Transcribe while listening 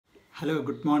Hello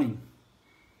good morning.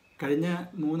 കഴിഞ്ഞ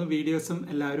 3 വീഡിയോസും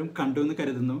എല്ലാവരും കണ്ടു എന്ന്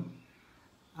കരുതുന്നു.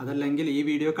 അതല്ലെങ്കിൽ ഈ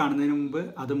വീഡിയോ കാണുന്നതിന് മുമ്പ്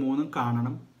അത് 3ഉം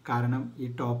കാണണം. കാരണം ഈ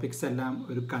ടോപ്പിക്സ് എല്ലാം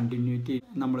ഒരു കണ്ടിന്യൂറ്റി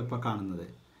നമ്മളിപ്പോൾ കാണുന്നത്.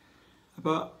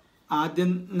 അപ്പോൾ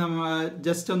ആദ്യം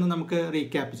ജസ്റ്റ് ഒന്ന് നമുക്ക്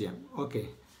റീക്യാപ്പ് ചെയ്യാം. ഓക്കെ,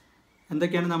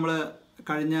 എന്തൊക്കെയാണ് നമ്മൾ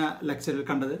കഴിഞ്ഞ ലെക്ചറിൽ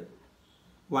കണ്ടത്?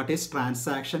 What is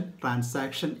transaction?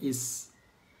 Transaction is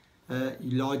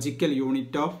logical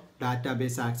unit of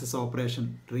database access operation,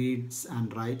 reads and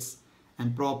writes,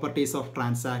 and properties of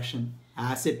transaction,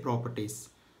 ACID properties.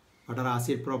 What are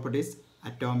ACID properties?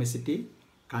 Atomicity,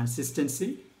 consistency,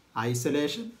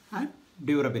 isolation and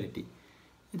durability.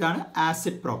 ഇതാണ്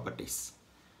ACID properties.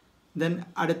 Then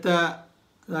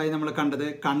അടുത്തതായി നമ്മൾ കണ്ടത്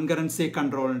concurrency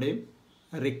കൺട്രോളിൻ്റെയും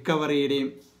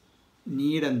റിക്കവറിയുടെയും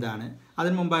need എന്താണ്.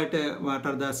 അതിന് മുമ്പായിട്ട് what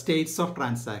are the States of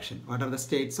transaction? What are the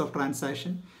States of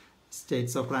transaction?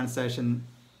 States of transaction: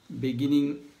 beginning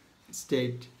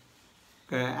state,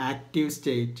 active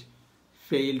state,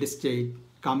 failed state,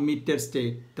 committed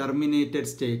state, terminated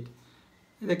state.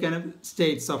 ഇതൊക്കെയാണ്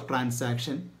States of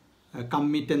transaction.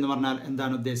 Commit എന്ന് പറഞ്ഞാൽ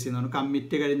എന്താണ് ഉദ്ദേശിക്കുന്നത്?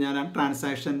 Commit കഴിഞ്ഞാലാണ്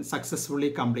transaction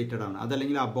successfully completed ആണ്,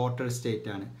 അതല്ലെങ്കിൽ aborted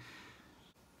state ആണ്.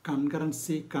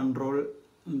 Concurrency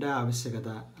കൺട്രോളിൻ്റെ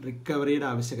ആവശ്യകത, റിക്കവറിയുടെ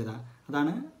ആവശ്യകത,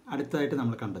 അതാണ് അടുത്തതായിട്ട്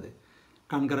നമ്മൾ കണ്ടത്.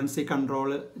 കൺകറൻസി കൺട്രോൾ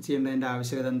ചെയ്യേണ്ടതിൻ്റെ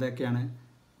ആവശ്യകത എന്തൊക്കെയാണ്?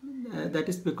 That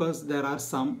is because there are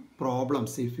some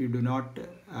problems if you do not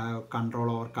control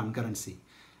over concurrency.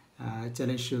 ചില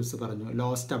ഇഷ്യൂസ് പറഞ്ഞു.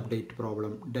 Lost update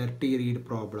problem, dirty read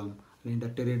problem, അല്ലെങ്കിൽ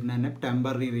ഡെർട്ടി റീഡിന് തന്നെ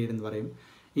ടെമ്പററി റീഡ് എന്ന് പറയും,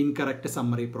 ഇൻകറക്റ്റ്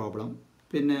സമ്മറി പ്രോബ്ലം,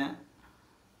 പിന്നെ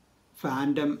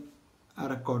ഫാൻഡം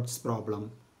റെക്കോർഡ്സ് പ്രോബ്ലം,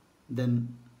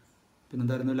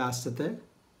 പിന്നെന്തായിരുന്നു ലാസ്റ്റത്തെ?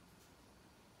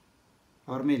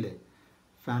 ഓർമ്മയില്ലേ?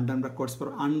 Phantom records for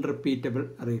unrepeatable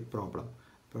read problem.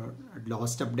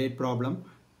 Lost update problem,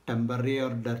 temporary or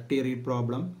dirty read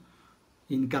problem,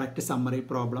 incorrect summary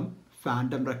problem,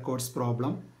 phantom records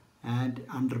problem and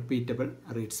unrepeatable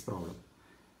reads problem.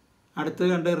 അടുത്ത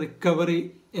കണ്ട് recovery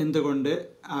എന്തുകൊണ്ട്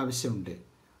ആവശ്യമുണ്ട്?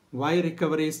 Why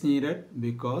recovery is needed?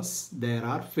 Because there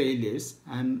are failures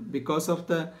and because of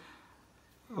the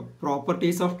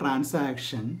properties of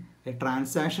transaction, a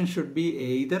transaction should be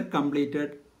either completed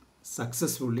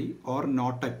successfully or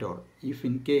not at all. If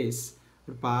in case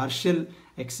ഒരു partial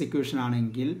execution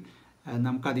ആണെങ്കിൽ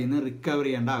നമുക്കതിൽ നിന്ന് recover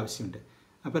ചെയ്യേണ്ട ആവശ്യമുണ്ട്.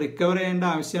 അപ്പോൾ recover ചെയ്യേണ്ട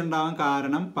ആവശ്യം ഉണ്ടാവാൻ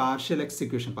കാരണം പാർഷ്യൽ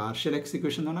എക്സിക്യൂഷൻ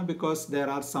എന്ന് പറഞ്ഞാൽ because there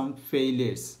are some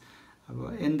failures. അപ്പോൾ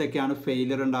എന്തൊക്കെയാണ്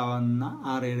ഫെയിലിയർ ഉണ്ടാവുന്ന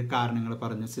 6-7 കാരണങ്ങൾ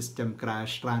പറഞ്ഞു. സിസ്റ്റം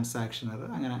ക്രാഷ്, ട്രാൻസാക്ഷനർ,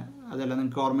 അങ്ങനെ അതെല്ലാം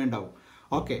നിങ്ങൾക്ക് ഓർമ്മയുണ്ടാവും.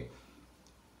 ഓക്കെ,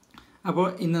 അപ്പോൾ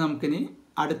ഇന്ന് നമുക്കിനി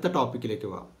അടുത്ത ടോപ്പിക്കിലേക്ക്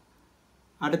പോകാം.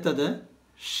 അടുത്തത്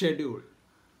ഷെഡ്യൂൾ.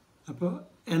 അപ്പോൾ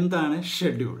എന്താണ്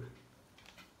ഷെഡ്യൂൾ?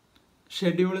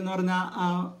 ഷെഡ്യൂൾ എന്ന് പറഞ്ഞാൽ ആ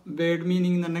വേർഡ്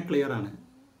മീനിങ് തന്നെ ക്ലിയർ ആണ്.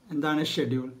 എന്താണ്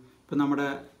ഷെഡ്യൂൾ? ഇപ്പോൾ നമ്മുടെ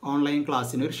ഓൺലൈൻ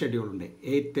ക്ലാസ്സിന് ഒരു ഷെഡ്യൂളുണ്ട്.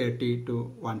 8:30 to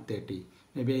 1:30,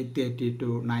 may be 8:30 to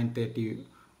 9:30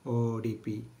 ODP,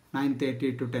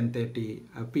 9:30 to 10:30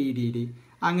 PDD,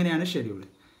 അങ്ങനെയാണ് ഷെഡ്യൂൾ.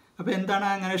 അപ്പോൾ എന്താണ്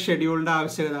അങ്ങനെ ഷെഡ്യൂളിൻ്റെ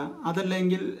ആവശ്യകത?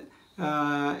 അതല്ലെങ്കിൽ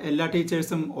എല്ലാ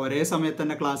ടീച്ചേഴ്സും ഒരേ സമയത്ത്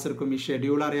തന്നെ ക്ലാസ് എടുക്കും. ഈ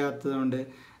ഷെഡ്യൂൾ അറിയാത്തതുകൊണ്ട്,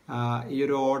 ഈ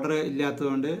ഒരു ഓർഡർ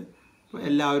ഇല്ലാത്തതുകൊണ്ട്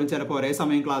എല്ലാവരും ചിലപ്പോൾ ഒരേ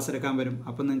സമയം ക്ലാസ് എടുക്കാൻ വരും.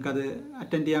 അപ്പോൾ നിങ്ങൾക്കത്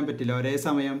അറ്റൻഡ് ചെയ്യാൻ പറ്റില്ല. ഒരേ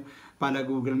സമയം പല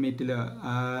ഗൂഗിൾ മീറ്റിൽ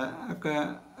ഒക്കെ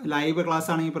ലൈവ് ക്ലാസ്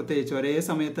ആണെങ്കിൽ പ്രത്യേകിച്ച് ഒരേ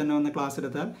സമയത്ത് തന്നെ ഒന്ന് ക്ലാസ്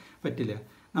എടുത്താൽ പറ്റില്ല.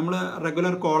 നമ്മൾ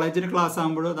റെഗുലർ കോളേജിൽ ക്ലാസ്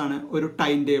ആകുമ്പോഴും അതാണ്, ഒരു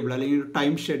ടൈം ടേബിൾ അല്ലെങ്കിൽ ഒരു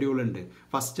ടൈം ഷെഡ്യൂൾ ഉണ്ട്.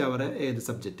 ഫസ്റ്റ് അവർ ഏത്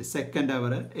സബ്ജക്റ്റ്, സെക്കൻഡ്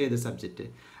അവർ ഏത് സബ്ജക്റ്റ്.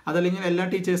 അതല്ലെങ്കിൽ എല്ലാ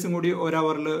ടീച്ചേഴ്സും കൂടി 1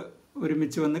 hour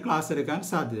ഒരുമിച്ച് വന്ന് ക്ലാസ് എടുക്കാൻ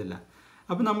സാധ്യതയില്ല.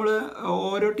 അപ്പോൾ നമ്മൾ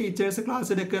ഓരോ ടീച്ചേഴ്സ് ക്ലാസ്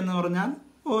എടുക്കുക എന്ന് പറഞ്ഞാൽ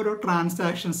ഓരോ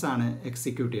ട്രാൻസാക്ഷൻസ് ആണ്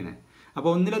എക്സിക്യൂട്ട് ചെയ്യുന്നത്. അപ്പോൾ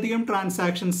ഒന്നിലധികം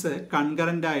ട്രാൻസാക്ഷൻസ്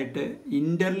കൺകറൻ്റ് ആയിട്ട്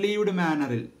ഇൻ്റർലീവ്ഡ്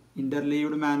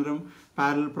മാനറും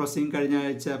പാരലൽ പ്രോസസ്സിംഗ് കഴിഞ്ഞ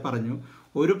ആഴ്ച പറഞ്ഞു.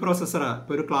 ഒരു പ്രോസസ്സറാണ്.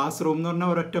 ഇപ്പോൾ ഒരു ക്ലാസ് റൂം എന്ന്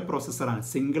പറഞ്ഞാൽ ഒരൊറ്റ പ്രോസസ്സറാണ്,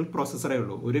 സിംഗിൾ പ്രോസസ്സറേ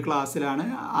ഉള്ളൂ. ഒരു ക്ലാസ്സിലാണ്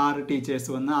 6 ടീച്ചേഴ്സ്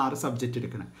വന്ന് 6 സബ്ജക്റ്റ്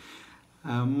എടുക്കണം.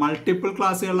 മൾട്ടിപ്പിൾ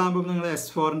ക്ലാസ്സുകളിലാകുമ്പോൾ നിങ്ങൾ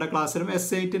S4ൻ്റെ ക്ലാസ്സിലും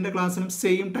S8ൻ്റെ ക്ലാസ്സിലും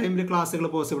സെയിം ടൈമിൽ ക്ലാസ്സുകൾ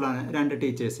പോസിബിളാണ് 2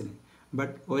 ടീച്ചേഴ്സിന്.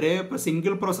 ബട്ട്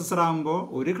സിംഗിൾ പ്രോസസ്സർ ആകുമ്പോൾ,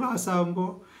 ഒരു ക്ലാസ്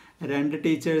ആകുമ്പോൾ 2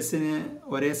 ടീച്ചേഴ്സിന്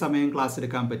ഒരേ സമയം ക്ലാസ്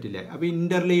എടുക്കാൻ പറ്റില്ല. അപ്പോൾ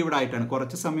ഇൻ്റർലീവ്ഡ് ആയിട്ടാണ്.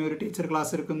 കുറച്ച് സമയം ഒരു ടീച്ചർ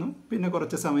ക്ലാസ് എടുക്കുന്നു, പിന്നെ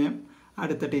കുറച്ച് സമയം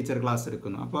അടുത്ത ടീച്ചർ ക്ലാസ്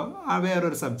എടുക്കുന്നു. അപ്പോൾ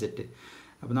വേറൊരു സബ്ജക്റ്റ്.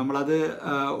 അപ്പോൾ നമ്മളത്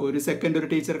ഒരു സെക്കൻഡ് ഒരു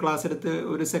ടീച്ചർ ക്ലാസ് എടുത്ത്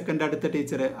ഒരു സെക്കൻഡ് അടുത്ത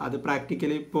ടീച്ചർ, അത്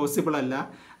പ്രാക്ടിക്കലി പോസിബിൾ അല്ല,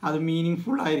 അത് മീനിങ്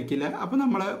ഫുൾ ആയിരിക്കില്ല. അപ്പോൾ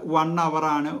നമ്മൾ 1 hour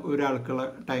ആണ് ഒരാൾക്കുള്ള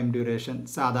ടൈം ഡ്യൂറേഷൻ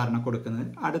സാധാരണ കൊടുക്കുന്നത്.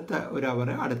 അടുത്ത 1 hour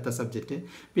അടുത്ത സബ്ജക്റ്റ്,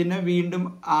 പിന്നെ വീണ്ടും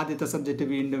ആദ്യത്തെ സബ്ജക്റ്റ്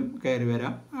വീണ്ടും കയറി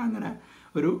വരാം. അങ്ങനെ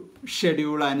ഒരു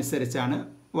ഷെഡ്യൂൾ അനുസരിച്ചാണ്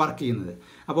വർക്ക് ചെയ്യുന്നത്.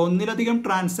 അപ്പോൾ ഒന്നിലധികം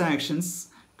ട്രാൻസാക്ഷൻസ്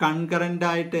കൺകറൻ്റ്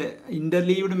ആയിട്ട്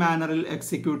ഇൻ്റർലീവ്ഡ് മാനറിൽ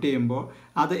എക്സിക്യൂട്ട് ചെയ്യുമ്പോൾ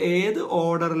അത് ഏത്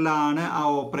ഓർഡറിലാണ് ആ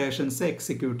ഓപ്പറേഷൻസ്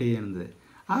എക്സിക്യൂട്ട് ചെയ്യുന്നത്,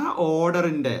 ആ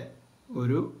ഓർഡറിൻ്റെ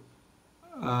ഒരു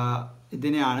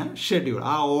ഇതിനെയാണ് ഷെഡ്യൂൾ.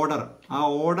 ആ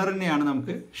ഓർഡറിനെയാണ്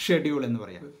നമുക്ക് ഷെഡ്യൂൾ എന്ന്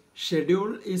പറയാം. Schedule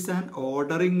is an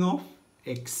ordering of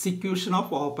execution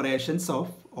of operations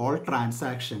of all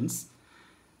transactions.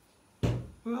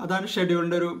 അതാണ്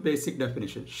ഷെഡ്യൂളിൻ്റെ ഒരു basic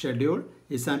definition. Schedule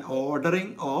is an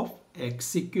ordering of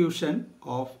execution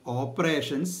of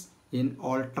operations in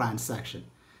all transaction.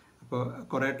 അപ്പോൾ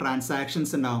കുറേ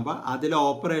ട്രാൻസാക്ഷൻസ് ഉണ്ടാകുമ്പോൾ അതിലെ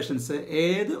ഓപ്പറേഷൻസ്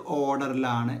ഏത്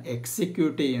ഓർഡറിലാണ്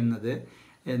എക്സിക്യൂട്ട് ചെയ്യുന്നത്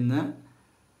എന്ന്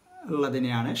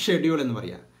ഉള്ളതിനെയാണ് ഷെഡ്യൂൾ എന്ന്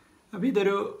പറയുക. അപ്പോൾ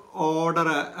ഇതൊരു ഓർഡർ,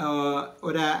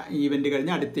 ഒരു ഈവൻ്റ്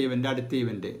കഴിഞ്ഞ് അടുത്ത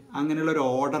ഈവൻ്റ് അങ്ങനെയുള്ളൊരു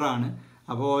ഓർഡറാണ്.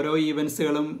 അപ്പോൾ ഓരോ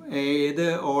ഈവൻസുകളും ഏത്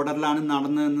ഓർഡറിലാണ്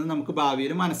നടന്നതെന്ന് നമുക്ക്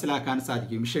ഭാവിയിൽ മനസ്സിലാക്കാൻ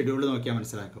സാധിക്കും. ഷെഡ്യൂൾ നോക്കിയാൽ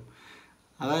മനസ്സിലാക്കും.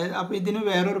 അതായത് അപ്പോൾ ഇതിന്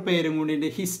വേറൊരു പേരും കൂടിയുണ്ട്,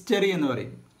 ഹിസ്റ്ററി എന്ന്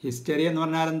പറയും. ഹിസ്റ്ററി എന്ന്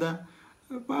പറഞ്ഞാൽ എന്താ?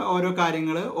 ഇപ്പോൾ ഓരോ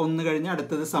കാര്യങ്ങൾ ഒന്ന് കഴിഞ്ഞ്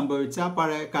അടുത്തത് സംഭവിച്ച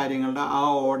പഴയ കാര്യങ്ങളുടെ ആ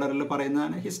ഓർഡറിൽ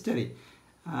പറയുന്നതാണ് ഹിസ്റ്ററി.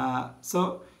 സോ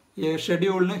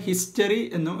ഷെഡ്യൂളിന് ഹിസ്റ്ററി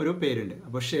എന്നും ഒരു പേരുണ്ട്.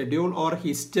 അപ്പോൾ schedule or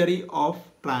history of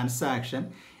transaction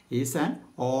is an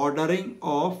ordering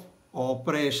of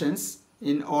operations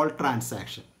in all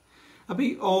transaction. അപ്പോൾ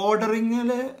ഈ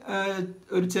ഓർഡറിങ്ങിൽ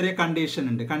ഒരു ചെറിയ കണ്ടീഷൻ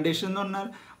ഉണ്ട്. കണ്ടീഷൻ എന്ന് പറഞ്ഞാൽ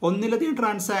ഒന്നിലധികം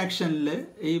ട്രാൻസാക്ഷനിൽ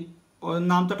ഈ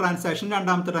ഒന്നാമത്തെ ട്രാൻസാക്ഷൻ,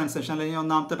 രണ്ടാമത്തെ ട്രാൻസാക്ഷൻ, അല്ലെങ്കിൽ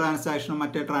ഒന്നാമത്തെ ട്രാൻസാക്ഷനും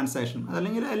മറ്റേ ട്രാൻസാക്ഷനും,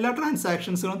 അതല്ലെങ്കിൽ എല്ലാ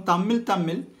ട്രാൻസാക്ഷൻസുകളും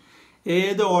തമ്മിൽ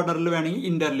ഏത് ഓർഡറിൽ വേണമെങ്കിൽ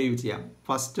ഇൻ്റർലീവ് ചെയ്യാം.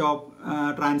 ഫസ്റ്റ്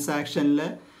ട്രാൻസാക്ഷനിൽ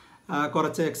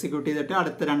കുറച്ച് എക്സിക്യൂട്ട് ചെയ്തിട്ട്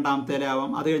അടുത്ത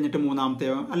രണ്ടാമത്തേലാവാം, അത് കഴിഞ്ഞിട്ട്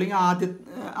മൂന്നാമത്തേവാം, അല്ലെങ്കിൽ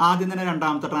ആദ്യം തന്നെ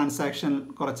രണ്ടാമത്തെ ട്രാൻസാക്ഷൻ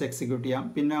കുറച്ച് എക്സിക്യൂട്ട് ചെയ്യാം,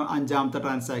 പിന്നെ അഞ്ചാമത്തെ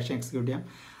ട്രാൻസാക്ഷൻ എക്സിക്യൂട്ട് ചെയ്യാം.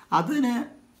 അതിന്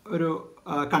ഒരു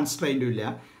കൺസ്ട്രെയിൻറ്റും ഇല്ല.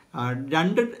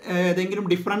 ഏതെങ്കിലും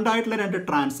ഡിഫറെൻ്റ് ആയിട്ടുള്ള രണ്ട്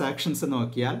ട്രാൻസാക്ഷൻസ്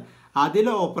നോക്കിയാൽ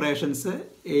അതിലെ ഓപ്പറേഷൻസ്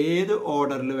ഏത്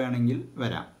ഓർഡറിൽ വേണമെങ്കിൽ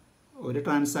വരാം. ഒരു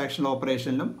ട്രാൻസാക്ഷണൽ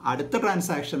ഓപ്പറേഷനിലും അടുത്ത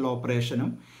ട്രാൻസാക്ഷണൽ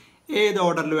ഓപ്പറേഷനും ഏത്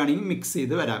ഓർഡറിൽ വേണമെങ്കിൽ മിക്സ്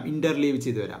ചെയ്ത് വരാം, ഇൻ്റർലീവ്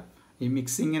ചെയ്ത് വരാം. ഈ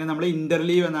മിക്സിങ്ങിനെ നമ്മൾ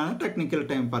ഇൻ്റർലീവ് എന്നാണ് ടെക്നിക്കൽ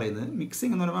ടൈം പറയുന്നത്.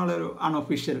 മിക്സിംഗ് എന്ന് പറയുമ്പോൾ ഒരു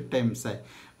unofficial ടൈംസായി.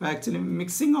 Actually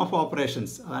mixing of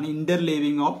operations, അതാണ്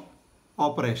ഇൻ്റർലീവിങ് ഓഫ്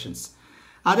ഓപ്പറേഷൻസ്.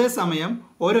 അതേസമയം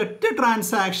ഒരൊറ്റ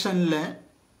ട്രാൻസാക്ഷനിലെ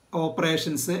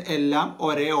ഓപ്പറേഷൻസ് എല്ലാം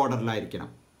ഒരേ ഓർഡറിലായിരിക്കണം.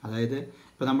 അതായത്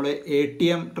ഇപ്പോൾ നമ്മൾ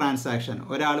ATM ട്രാൻസാക്ഷൻ,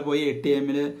 ഒരാൾ പോയി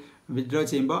ATMൽ വിത്ഡ്രോ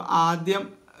ചെയ്യുമ്പോൾ ആദ്യം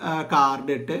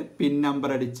കാർഡ് ഇട്ട് പിൻ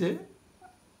നമ്പർ അടിച്ച്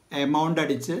എമൗണ്ട്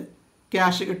അടിച്ച്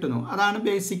ക്യാഷ് കിട്ടുന്നു. അതാണ്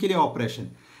ബേസിക്കലി ഓപ്പറേഷൻ.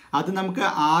 അത് നമുക്ക്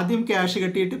ആദ്യം ക്യാഷ്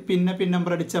കിട്ടിയിട്ട് പിന്നെ പിൻ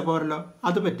നമ്പർ അടിച്ചാൽ പോരല്ലോ,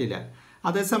 അത് പറ്റില്ല.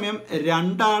 അതേസമയം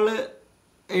രണ്ടാൾ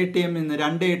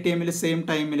രണ്ട് ATMൽ സെയിം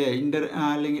ടൈമിൽ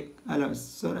അല്ലെങ്കിൽ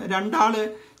രണ്ടാൾ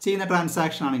ചെയ്യുന്ന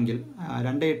ട്രാൻസാക്ഷൻ ആണെങ്കിൽ,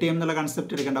 രണ്ട് ATM എന്നുള്ള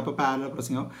കൺസെപ്റ്റ് എടുക്കേണ്ട, അപ്പോൾ പാരലൽ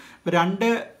പ്രോസസ്സിംഗ് ആവും. ഇപ്പോൾ രണ്ട്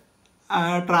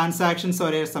ട്രാൻസാക്ഷൻസ്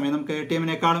ഒരേ സമയം, നമുക്ക്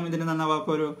ATMനേക്കാളും ഇതിന് നന്നാവുക.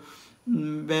 ഇപ്പോൾ ഒരു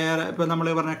വേറെ ഇപ്പോൾ നമ്മൾ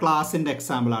പറഞ്ഞ ക്ലാസിൻ്റെ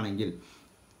എക്സാമ്പിൾ ആണെങ്കിൽ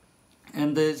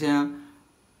എന്ത് ചെയ്യാം,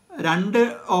 രണ്ട്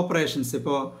ഓപ്പറേഷൻസ്,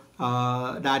 ഇപ്പോൾ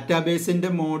ഡാറ്റാബേസിൻ്റെ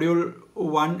മോഡ്യൂൾ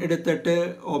 1 എടുത്തിട്ട്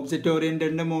ഒബ്ജക്റ്റ്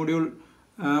ഓറിയൻറ്റഡിൻ്റെ മോഡ്യൂൾ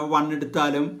 1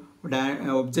 എടുത്താലും,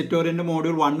 ഒബ്ജക്റ്റ് ഓറിയൻറ്റഡ്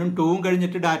മോഡ്യൂൾ 1ഉം 2ഉം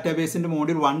കഴിഞ്ഞിട്ട് ഡാറ്റാബേസിൻ്റെ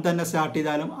മോഡ്യൂൾ 1 തന്നെ സ്റ്റാർട്ട്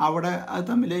ചെയ്താലും അവിടെ അത്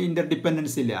തമ്മിൽ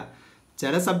ഇൻ്റർഡിപ്പെൻഡൻസി ഇല്ല.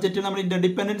 ചില സബ്ജക്റ്റിൽ നമ്മൾ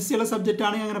ഇൻ്റർഡിപ്പെൻഡൻസി ഉള്ള സബ്ജക്റ്റ്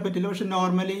ആണെങ്കിൽ അങ്ങനെ പറ്റില്ല. പക്ഷേ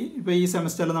നോർമലി ഇപ്പോൾ ഈ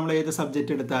സെമസ്റ്ററിൽ നമ്മൾ ഏത്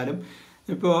സബ്ജക്റ്റ് എടുത്താലും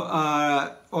ഇപ്പോൾ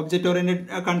object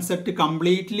oriented concept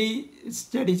completely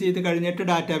study ചെയ്ത് കഴിഞ്ഞിട്ട്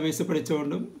ഡാറ്റാബേസ്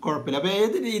പഠിച്ചുകൊണ്ടും കുഴപ്പമില്ല. അപ്പോൾ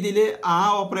ഏത് രീതിയിൽ ആ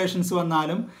ഓപ്പറേഷൻസ്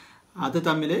വന്നാലും അത്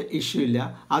തമ്മിൽ ഇഷ്യൂ ഇല്ല.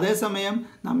 അതേസമയം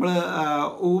നമ്മൾ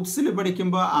ഊപ്സിൽ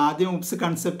പഠിക്കുമ്പോൾ ആദ്യം ഊപ്സ്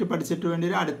കൺസെപ്റ്റ് പഠിച്ചിട്ട് വേണ്ടി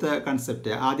വരും അടുത്ത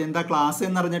കൺസെപ്റ്റ്, ആദ്യം എന്താ ക്ലാസ്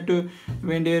എന്നറിഞ്ഞിട്ട്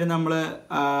വേണ്ടി വരും നമ്മൾ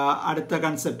അടുത്ത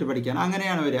കൺസെപ്റ്റ് പഠിക്കാൻ.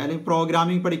 അങ്ങനെയാണ് വരിക. അല്ലെങ്കിൽ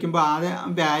പ്രോഗ്രാമിംഗ് പഠിക്കുമ്പോൾ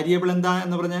ആദ്യം വാരിയബിൾ എന്താ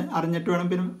എന്ന് പറഞ്ഞ് അറിഞ്ഞിട്ട് വേണം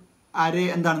പിന്നെ അരേ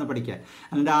എന്താണെന്ന് പഠിക്കാൻ.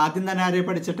 അല്ലാണ്ട് ആദ്യം തന്നെ അരേ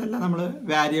പഠിച്ചിട്ടല്ല നമ്മൾ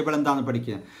വാരിയബിൾ എന്താണെന്ന്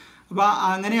പഠിക്കുക. അപ്പോൾ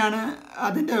അങ്ങനെയാണ്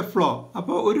അതിൻ്റെ ഫ്ലോ.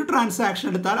 അപ്പോൾ ഒരു ട്രാൻസാക്ഷൻ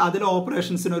എടുത്താൽ അതിൽ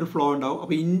ഓപ്പറേഷൻസിന് ഒരു ഫ്ലോ ഉണ്ടാവും.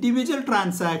 അപ്പോൾ ഇൻഡിവിജ്വൽ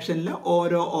ട്രാൻസാക്ഷനിൽ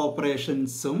ഓരോ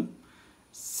ഓപ്പറേഷൻസും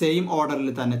സെയിം ഓർഡറിൽ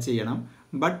തന്നെ ചെയ്യണം.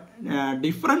 ബട്ട്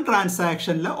ഡിഫറെൻറ്റ്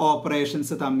ട്രാൻസാക്ഷനിൽ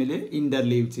ഓപ്പറേഷൻസ് തമ്മിൽ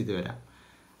ഇൻ്റർലീവ് ചെയ്ത് വരാം.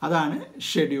 അതാണ്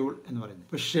ഷെഡ്യൂൾ എന്ന് പറയുന്നത്.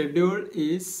 ഇപ്പോൾ schedule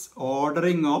is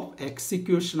ordering of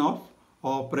execution of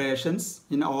operations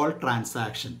in all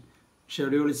transaction.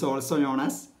 Schedule is also known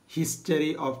as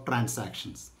history of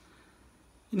transactions.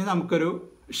 ഇനി നമുക്കൊരു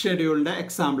ഷെഡ്യൂളിൻ്റെ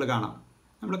എക്സാമ്പിൾ കാണാം.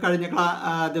 നമ്മൾ കഴിഞ്ഞ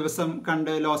ദിവസം കണ്ട്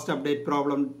lost update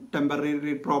problem, temporary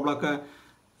read problem ഒക്കെ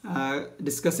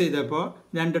ഡിസ്കസ് ചെയ്തപ്പോൾ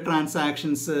രണ്ട്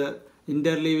ട്രാൻസാക്ഷൻസ്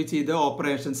ഇൻ്റർലീവ് ചെയ്ത്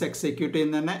ഓപ്പറേഷൻസ് എക്സിക്യൂട്ട്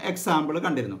ചെയ്യുന്നതിൻ്റെ എക്സാമ്പിൾ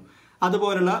കണ്ടിരുന്നു.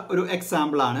 അതുപോലുള്ള ഒരു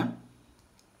എക്സാമ്പിളാണ്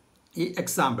ഈ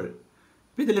എക്സാമ്പിൾ.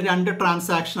 ഇപ്പോൾ ഇതിൽ രണ്ട്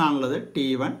ട്രാൻസാക്ഷനാണുള്ളത്,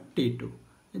 T1 T2.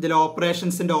 ഇതിൽ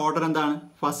ഓപ്പറേഷൻസിൻ്റെ ഓർഡർ എന്താണ്?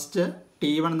 ഫസ്റ്റ്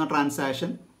T1 എന്ന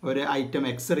ട്രാൻസാക്ഷൻ ഒരു ഐറ്റം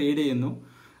എക്സ് റീഡ് ചെയ്യുന്നു,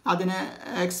 അതിനെ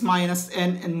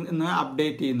x-n എന്ന്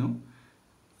അപ്ഡേറ്റ് ചെയ്യുന്നു.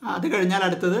 അത് കഴിഞ്ഞാൽ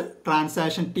അടുത്തത്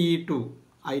transaction T2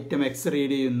 item X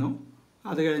read ചെയ്യുന്നു,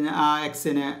 അത് കഴിഞ്ഞ് ആ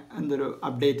എക്സിന് എന്തൊരു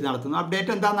അപ്ഡേറ്റ് നടത്തുന്നു.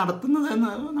 അപ്ഡേറ്റ് എന്താ നടത്തുന്നത്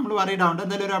എന്ന് നമ്മൾ വറീഡ് ആവേണ്ട,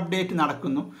 എന്തായാലും ഒരു അപ്ഡേറ്റ്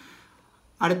നടക്കുന്നു.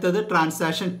 അടുത്തത്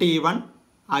ട്രാൻസാക്ഷൻ T1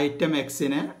 ഐറ്റം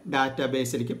എക്സിനെ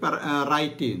ഡാറ്റാബേസിലേക്ക്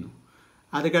റൈറ്റ് ചെയ്യുന്നു.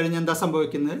 അത് കഴിഞ്ഞ് എന്താ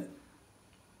സംഭവിക്കുന്നത്?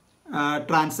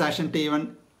 ട്രാൻസാക്ഷൻ T1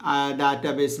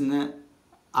 ഡാറ്റാബേസിൽ നിന്ന്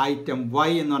ഐറ്റം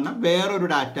Y എന്ന് പറഞ്ഞാൽ വേറൊരു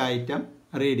ഡാറ്റ ഐറ്റം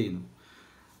റീഡ് ചെയ്യുന്നു.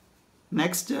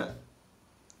 നെക്സ്റ്റ്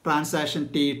ട്രാൻസാക്ഷൻ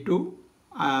T2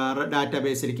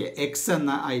 ഡാറ്റാബേസിലേക്ക് എക്സ്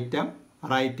എന്ന ഐറ്റം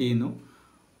റൈറ്റ് ചെയ്യുന്നു.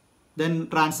 ദെൻ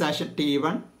ട്രാൻസാക്ഷൻ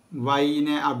T1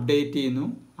 വൈനെ അപ്ഡേറ്റ് ചെയ്യുന്നു.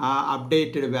 ആ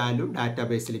അപ്ഡേറ്റഡ് വാല്യൂ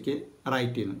ഡാറ്റാബേസിലേക്ക്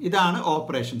റൈറ്റ് ചെയ്യുന്നു. ഇതാണ്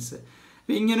ഓപ്പറേഷൻസ്.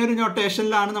 അപ്പോൾ ഇങ്ങനൊരു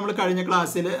നൊട്ടേഷനിലാണ് നമ്മൾ കഴിഞ്ഞ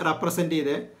ക്ലാസ്സിൽ റെപ്രസെൻറ്റ്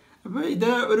ചെയ്തത്. അപ്പോൾ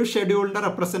ഇത് ഒരു ഷെഡ്യൂളിൻ്റെ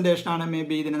റെപ്രസെൻറ്റേഷനാണ്. മേ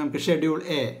ബി ഇതിനെ നമുക്ക് ഷെഡ്യൂൾ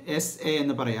SA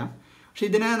എന്ന് പറയാം. പക്ഷെ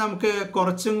ഇതിനെ നമുക്ക്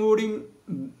കുറച്ചും കൂടി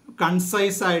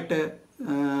കൺസൈസ് ആയിട്ട്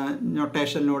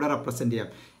നൊട്ടേഷനിലൂടെ റെപ്രസെൻറ്റ്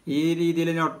ചെയ്യാം. ഈ രീതിയിൽ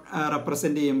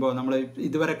റെപ്രസെൻറ്റ് ചെയ്യുമ്പോൾ നമ്മൾ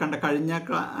ഇതുവരെ കണ്ട കഴിഞ്ഞ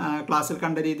ക്ലാസ്സിൽ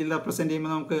കണ്ട രീതിയിൽ റെപ്രസെൻറ്റ്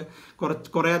ചെയ്യുമ്പോൾ നമുക്ക്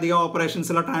കുറേ അധികം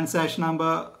ഓപ്പറേഷൻസുള്ള ട്രാൻസാക്ഷൻ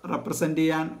ആകുമ്പോൾ റെപ്രസെൻറ്റ്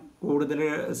ചെയ്യാൻ കൂടുതൽ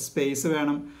സ്പേസ്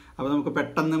വേണം. അപ്പോൾ നമുക്ക്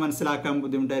പെട്ടെന്ന് മനസ്സിലാക്കാൻ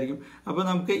ബുദ്ധിമുട്ടായിരിക്കും. അപ്പോൾ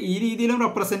നമുക്ക് ഈ രീതിയിലും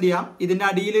റെപ്രസെൻറ്റ് ചെയ്യാം. ഇതിൻ്റെ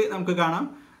അടിയിൽ നമുക്ക് കാണാം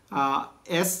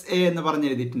SA എന്ന്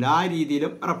പറഞ്ഞെഴുതിയിട്ടുണ്ട്. ആ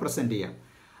രീതിയിലും റെപ്രസെൻറ്റ് ചെയ്യാം.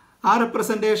 ആ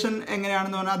റെപ്രസെൻറ്റേഷൻ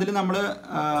എങ്ങനെയാണെന്ന് പറഞ്ഞാൽ അതിൽ നമ്മൾ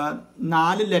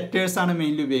 4 ലെറ്റേഴ്സാണ്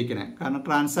മെയിൻലി ഉപയോഗിക്കുന്നത്. കാരണം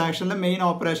ട്രാൻസാക്ഷനിലെ main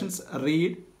operations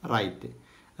read, right.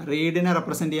 റീഡിനെ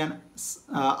represent ചെയ്യാൻ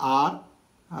R,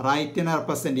 റൈറ്റിനെ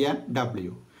റെപ്രസെൻറ്റ് ചെയ്യാൻ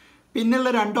W. പിന്നെയുള്ള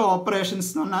 2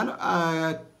 ഓപ്പറേഷൻസ് എന്ന് പറഞ്ഞാൽ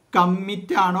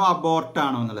കമ്മിറ്റ് ആണോ അബോർട്ട്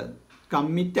ആണോ എന്നുള്ളത്.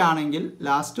 കമ്മിറ്റ് ആണെങ്കിൽ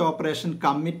ലാസ്റ്റ് ഓപ്പറേഷൻ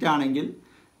കമ്മിറ്റ് ആണെങ്കിൽ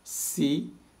C,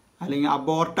 അല്ലെങ്കിൽ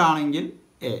അബോർട്ട് ആണെങ്കിൽ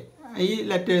A. ഈ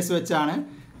ലെറ്റേഴ്സ് വെച്ചാണ്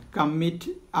കമ്മിറ്റ്,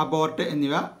 അബോർട്ട്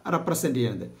എന്നിവ റെപ്രസെൻറ്റ്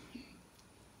ചെയ്യുന്നത്.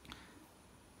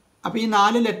 അപ്പോൾ ഈ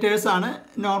 4 ലെറ്റേഴ്സാണ്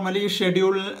നോർമലി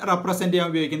ഷെഡ്യൂൾ റെപ്രസെൻറ്റ് ചെയ്യാൻ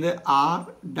ഉപയോഗിക്കുന്നത്. R,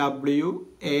 W,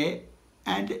 A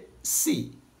and C.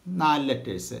 4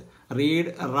 letters.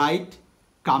 Read, right,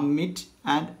 commit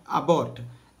and abort.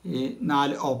 ഈ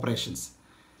 4 ഓപ്പറേഷൻസ്.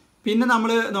 പിന്നെ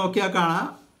നമ്മൾ നോക്കിയാൽ കാണാം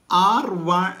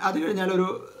R1, അത് കഴിഞ്ഞാൽ ഒരു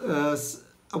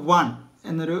 1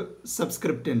 എന്നൊരു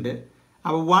സബ്സ്ക്രിപ്റ്റ് ഉണ്ട്.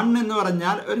 അപ്പോൾ 1 എന്ന്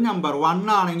പറഞ്ഞാൽ ഒരു നമ്പർ 1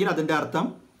 ആണെങ്കിൽ അതിൻ്റെ അർത്ഥം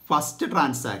ഫസ്റ്റ്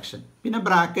ട്രാൻസാക്ഷൻ. പിന്നെ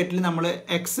ബ്രാക്കറ്റിൽ നമ്മൾ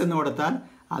X എന്ന് കൊടുത്താൽ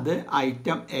അത്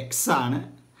ഐറ്റം X ആണ്.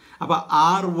 അപ്പോൾ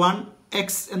R1X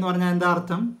എന്ന് പറഞ്ഞാൽ എന്താ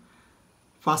അർത്ഥം?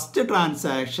 ഫസ്റ്റ്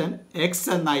ട്രാൻസാക്ഷൻ X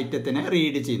എന്ന ഐറ്റത്തിനെ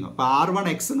റീഡ് ചെയ്യുന്നു. അപ്പോൾ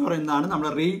R1X എന്ന് പറയുന്നതാണ് നമ്മൾ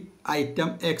റീഡ് ഐറ്റം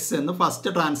X എന്ന് ഫസ്റ്റ്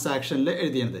ട്രാൻസാക്ഷനിൽ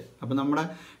എഴുതിയത്. അപ്പോൾ നമ്മുടെ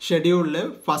ഷെഡ്യൂളിൽ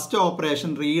first operation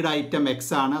read item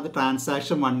X ആണ്. അത്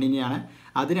ട്രാൻസാക്ഷൻ 1നെയാണ്.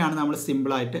 അതിനാണ് നമ്മൾ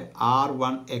സിമ്പിളായിട്ട്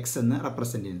R1X എന്ന്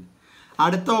റെപ്രസെൻറ്റ് ചെയ്യുന്നത്.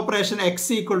 അടുത്ത ഓപ്പറേഷൻ X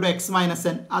 = X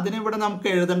 - n. അതിനിവിടെ നമുക്ക്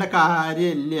എഴുതേണ്ട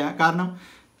കാര്യമില്ല. കാരണം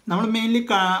നമ്മൾ മെയിൻലി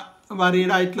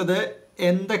വറീഡ് ആയിട്ടുള്ളത്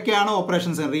എന്തൊക്കെയാണ്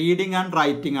ഓപ്പറേഷൻസ്, റീഡിങ് ആൻഡ്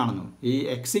റൈറ്റിംഗ് ആണെന്നും. ഈ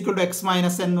X = X - n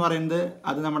എന്ന് പറയുന്നത്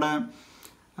അത് നമ്മുടെ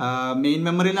മെയിൻ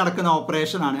മെമ്മറിയിൽ നടക്കുന്ന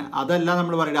ഓപ്പറേഷനാണ്. അതല്ല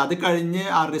നമ്മൾ പറയുന്നത്. അത് കഴിഞ്ഞ്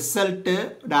ആ റിസൾട്ട്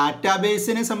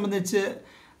ഡാറ്റാബേസിനെ സംബന്ധിച്ച്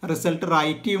റിസൾട്ട്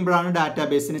റൈറ്റ് ചെയ്യുമ്പോഴാണ്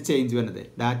ഡാറ്റാബേസിന് ചേഞ്ച് വരുന്നത്.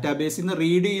 ഡാറ്റാബേസിൽ നിന്ന്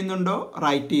റീഡ് ചെയ്യുന്നുണ്ടോ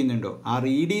റൈറ്റ് ചെയ്യുന്നുണ്ടോ, ആ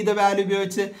റീഡ് ചെയ്ത വാല്യൂ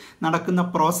ഉപയോഗിച്ച് നടക്കുന്ന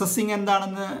പ്രോസസ്സിങ്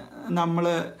എന്താണെന്ന് നമ്മൾ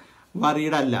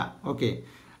വറീഡ് അല്ല. ഓക്കെ,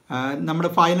 നമ്മുടെ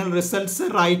ഫൈനൽ റിസൾട്ട്സ്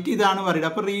റൈറ്റ് ചെയ്താണ് വറീഡ്.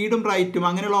 അപ്പോൾ റീഡും റൈറ്റും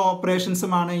അങ്ങനെയുള്ള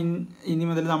ഓപ്പറേഷൻസുമാണ് ഇനി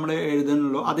മുതൽ നമ്മൾ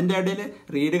എഴുതുന്നുള്ളൂ. അതിൻ്റെ ഇടയിൽ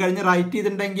റീഡ് കഴിഞ്ഞ് റൈറ്റ്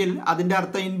ചെയ്തിട്ടുണ്ടെങ്കിൽ അതിൻ്റെ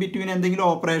അർത്ഥം ഇൻ ബിറ്റ്വീൻ എന്തെങ്കിലും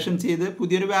ഓപ്പറേഷൻ ചെയ്ത്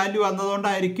പുതിയൊരു വാല്യൂ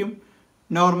വന്നതുകൊണ്ടായിരിക്കും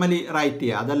നോർമലി റൈറ്റ്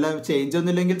ചെയ്യുക. അതല്ല ചേഞ്ച്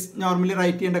ഒന്നുമില്ലെങ്കിൽ നോർമലി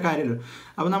റൈറ്റ് ചെയ്യേണ്ട കാര്യമല്ലോ.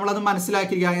 അപ്പോൾ നമ്മളത്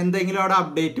മനസ്സിലാക്കിയിരിക്കുക. എന്തെങ്കിലും അവിടെ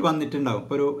അപ്ഡേറ്റ് വന്നിട്ടുണ്ടാവും.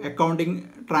 ഇപ്പോൾ ഒരു അക്കൗണ്ടിങ്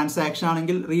ട്രാൻസാക്ഷൻ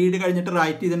ആണെങ്കിൽ റീഡ് കഴിഞ്ഞിട്ട്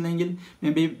റൈറ്റ് ചെയ്തിട്ടുണ്ടെങ്കിൽ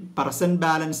മേ ബി പെർസെൻറ്റ്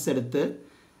ബാലൻസ് എടുത്ത്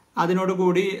അതിനോട്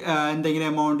കൂടി എന്തെങ്കിലും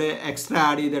എമൗണ്ട് എക്സ്ട്രാ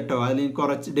ആഡ് ചെയ്തിട്ടോ അല്ലെങ്കിൽ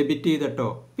കുറച്ച് ഡെബിറ്റ് ചെയ്തിട്ടോ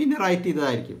പിന്നെ റൈറ്റ്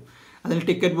ചെയ്തതായിരിക്കും. അതിൽ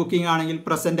ടിക്കറ്റ് ബുക്കിംഗ് ആണെങ്കിൽ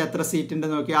പ്രസൻറ്റ് എത്ര സീറ്റ്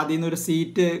ഉണ്ടെന്ന് നോക്കി അതിൽ നിന്നൊരു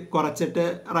സീറ്റ് കുറച്ചിട്ട്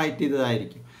റൈറ്റ്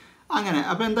ചെയ്തതായിരിക്കും. അങ്ങനെ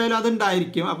അപ്പോൾ എന്തായാലും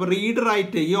അതുണ്ടായിരിക്കും. അപ്പോൾ റീഡ്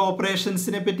റൈറ്റ് ഈ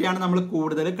ഓപ്പറേഷൻസിനെ പറ്റിയാണ് നമ്മൾ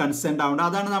കൂടുതൽ കൺസേൺഡ് ആവേണ്ടത്.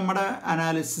 അതാണ് നമ്മുടെ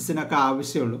അനാലിസിസിനൊക്കെ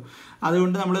ആവശ്യമുള്ളൂ.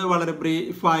 അതുകൊണ്ട് നമ്മൾ വളരെ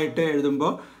ബ്രീഫായിട്ട്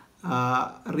എഴുതുമ്പോൾ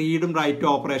റീഡും റൈറ്റും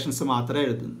ഓപ്പറേഷൻസ് മാത്രമേ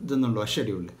എഴുതുന്നുള്ളൂ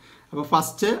ഷെഡ്യൂളിൽ. അപ്പോൾ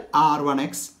ഫസ്റ്റ്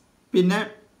R1X, പിന്നെ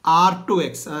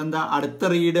R2X. അതെന്താ, അടുത്ത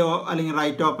റീഡ് അല്ലെങ്കിൽ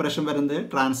റൈറ്റ് ഓപ്പറേഷൻ വരുന്നത്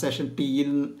ട്രാൻസാക്ഷൻ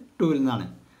T2 നിന്നാണ്.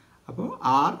 അപ്പോൾ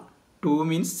R2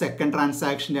 മീൻസ് സെക്കൻഡ്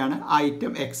ട്രാൻസാക്ഷൻ്റെ ആണ്,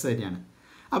 ഐറ്റം X തന്നെയാണ്.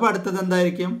 അപ്പോൾ അടുത്തത്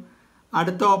എന്തായിരിക്കും?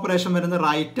 അടുത്ത ഓപ്പറേഷൻ വരുന്നത്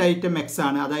റൈറ്റ് ഐറ്റം X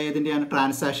ആണ്. അതായത് ഇതിൻ്റെയാണ്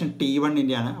ട്രാൻസാക്ഷൻ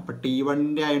T1ൻ്റെയാണ്. അപ്പോൾ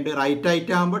T1ൻ്റെ ആയതുകൊണ്ട് റൈറ്റ്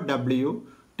ഐറ്റം ആകുമ്പോൾ W,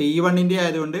 T1ൻ്റെ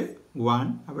ആയതുകൊണ്ട് 1,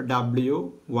 അപ്പോൾ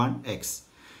W1X.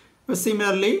 അപ്പോൾ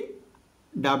സിമിലർലി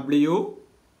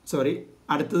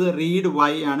അടുത്തത് റീഡ്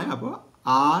Y ആണ്. അപ്പോൾ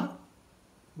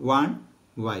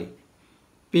R1Y.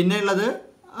 പിന്നെ ഉള്ളത്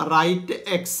റൈറ്റ്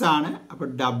X ആണ്. അപ്പോൾ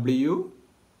W,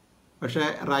 പക്ഷേ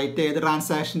റൈറ്റ് ഏത്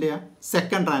ട്രാൻസാക്ഷൻ്റെയാണ്?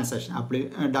 Second transaction. അപ്പോൾ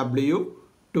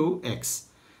W2X.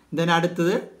 ദെൻ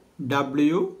അടുത്തത്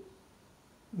W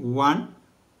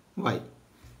 1y.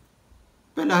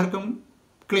 ഇപ്പോൾ എല്ലാവർക്കും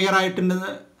ക്ലിയർ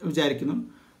ആയിട്ടുണ്ടെന്ന് വിചാരിക്കുന്നു.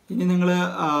 ഇനി നിങ്ങൾ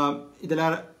ഇതിൽ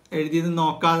എഴുതിയത്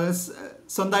നോക്കാതെ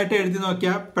സ്വന്തമായിട്ട് എഴുതി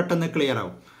നോക്കിയാൽ പെട്ടെന്ന് ക്ലിയർ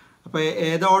ആവും. അപ്പോൾ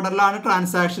ഏത് ഓർഡറിലാണ്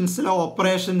ട്രാൻസാക്ഷൻസിലെ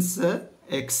ഓപ്പറേഷൻസ്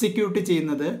എക്സിക്യൂട്ട്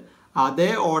ചെയ്യുന്നത്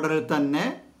അതേ ഓർഡറിൽ തന്നെ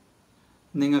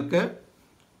നിങ്ങൾക്ക്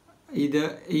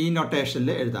ഈ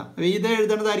നൊട്ടേഷനിൽ എഴുതാം. ഇത്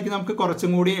എഴുതുന്നതായിരിക്കും നമുക്ക്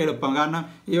കുറച്ചും കൂടി എളുപ്പം. കാരണം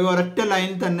ഈ ഒരൊറ്റ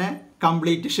ലൈനിൽ തന്നെ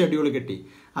കംപ്ലീറ്റ് ഷെഡ്യൂൾ കിട്ടി.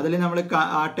 അതിൽ നമ്മൾ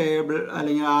ആ ടേബിൾ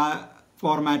അല്ലെങ്കിൽ ആ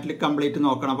ഫോർമാറ്റിൽ കംപ്ലീറ്റ്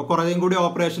നോക്കണം. അപ്പോൾ കുറേയും കൂടി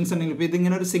ഓപ്പറേഷൻസ് ഉണ്ടെങ്കിൽ ഇപ്പോൾ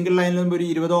ഇതിങ്ങനെ ഒരു സിംഗിൾ ലൈനിൽ ഒരു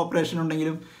 20 ഓപ്പറേഷൻ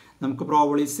ഉണ്ടെങ്കിലും നമുക്ക്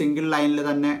പ്രോബ്ലി സിംഗിൾ ലൈനിൽ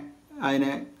തന്നെ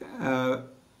അതിനെ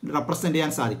റെപ്രസെൻ്റ്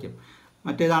ചെയ്യാൻ സാധിക്കും.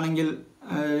 മറ്റേതാണെങ്കിൽ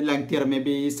ലെങ്തിയർ മേ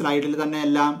ബി ഈ സ്ലൈഡിൽ തന്നെ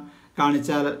എല്ലാം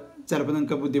കാണിച്ചാൽ ചിലപ്പോൾ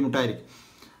നിങ്ങൾക്ക് ബുദ്ധിമുട്ടായിരിക്കും.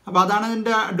 അപ്പോൾ അതാണ്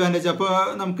ഇതിൻ്റെ അഡ്വാൻറ്റേജ്. അപ്പോൾ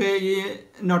നമുക്ക് ഈ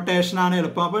നൊട്ടേഷനാണ്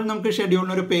എളുപ്പം. അപ്പോൾ നമുക്ക്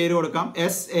ഷെഡ്യൂളിനൊരു പേര് കൊടുക്കാം.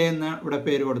 SA എന്ന് ഇവിടെ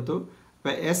പേര് കൊടുത്തു.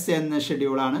 അപ്പോൾ S എന്ന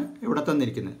ഷെഡ്യൂളാണ് ഇവിടെ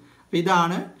തന്നിരിക്കുന്നത്. അപ്പോൾ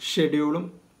ഇതാണ് ഷെഡ്യൂളും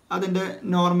അതിൻ്റെ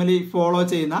നോർമലി ഫോളോ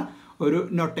ചെയ്യുന്ന ഒരു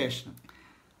നൊട്ടേഷനും.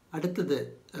 അടുത്തത്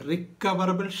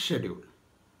റിക്കവറബിൾ ഷെഡ്യൂൾ.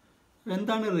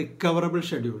 എന്താണ് റിക്കവറബിൾ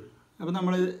ഷെഡ്യൂൾ? അപ്പോൾ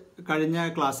നമ്മൾ കഴിഞ്ഞ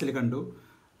ക്ലാസ്സിൽ കണ്ടു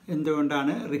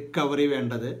എന്തുകൊണ്ടാണ് റിക്കവറി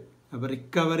വേണ്ടത്. അപ്പോൾ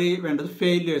റിക്കവറി വേണ്ടത്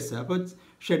ഫെയിലിയേഴ്സ്. അപ്പോൾ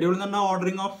ഷെഡ്യൂൾ എന്ന് പറഞ്ഞാൽ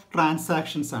ഓർഡറിങ് ഓഫ്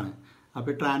ട്രാൻസാക്ഷൻസ് ആണ്.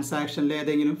 അപ്പോൾ ട്രാൻസാക്ഷനിൽ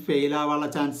ഏതെങ്കിലും ഫെയിൽ ആവാനുള്ള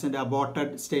ചാൻസ് ഉണ്ട്,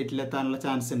 അബോർട്ടഡ് സ്റ്റേറ്റിലെത്താനുള്ള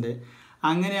ചാൻസ് ഉണ്ട്.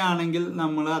 അങ്ങനെയാണെങ്കിൽ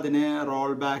നമ്മൾ അതിനെ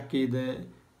റോൾ ബാക്ക് ചെയ്ത്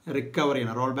റിക്കവർ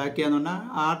ചെയ്യണം. റോൾ ബാക്ക് ചെയ്യാന്ന് പറഞ്ഞാൽ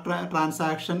ആ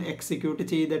ട്രാൻസാക്ഷൻ എക്സിക്യൂട്ട്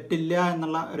ചെയ്തിട്ടില്ല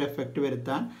എന്നുള്ള ഒരു എഫക്റ്റ്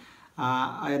വരുത്താൻ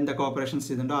എന്തൊക്കെ ഓപ്പറേഷൻസ്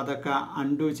ചെയ്തിട്ടുണ്ടോ അതൊക്കെ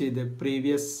അൺഡു ചെയ്ത്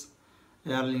പ്രീവിയസ്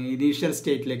ഇനീഷ്യൽ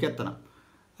സ്റ്റേറ്റിലേക്ക് എത്തണം.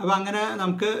 അപ്പോൾ അങ്ങനെ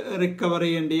നമുക്ക് റിക്കവർ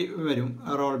ചെയ്യേണ്ടി വരും.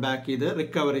 റോൾ ബാക്ക് ചെയ്ത്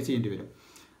റിക്കവറി ചെയ്യേണ്ടി വരും.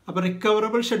 അപ്പോൾ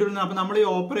റിക്കവറബിൾ ഷെഡ്യൂൾ അപ്പോൾ നമ്മൾ ഈ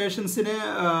ഓപ്പറേഷൻസിന്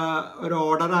ഒരു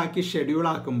ഓർഡർ ആക്കി ഷെഡ്യൂൾ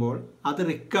ആക്കുമ്പോൾ അത്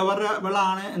റിക്കവറബിൾ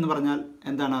ആണ് എന്ന് പറഞ്ഞാൽ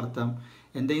എന്താണ് അർത്ഥം?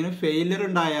 എന്തെങ്കിലും ഫെയിലിയർ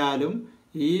ഉണ്ടായാലും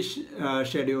ഈ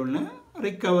ഷെഡ്യൂളിന്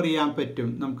റിക്കവർ ചെയ്യാൻ പറ്റും.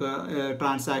 നമുക്ക്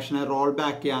ട്രാൻസാക്ഷനെ റോൾ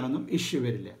ബാക്ക് ചെയ്യാനൊന്നും ഇഷ്യൂ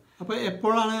വരില്ല. അപ്പോൾ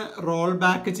എപ്പോഴാണ് റോൾ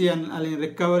ബാക്ക് ചെയ്യാൻ അല്ലെങ്കിൽ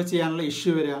റിക്കവർ ചെയ്യാനുള്ള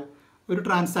ഇഷ്യൂ വരിക? ഒരു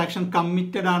ട്രാൻസാക്ഷൻ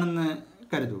കമ്മിറ്റഡ് ആണെന്ന്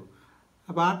കരുതൂ.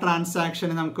 അപ്പോൾ ആ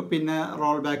ട്രാൻസാക്ഷന് നമുക്ക് പിന്നെ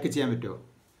റോൾ ബാക്ക് ചെയ്യാൻ പറ്റുമോ?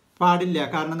 പാടില്ല.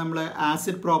 കാരണം നമ്മൾ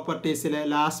acid പ്രോപ്പർട്ടീസിലെ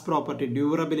last property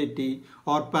durability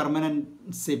or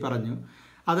permanency പറഞ്ഞു.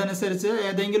 അതനുസരിച്ച്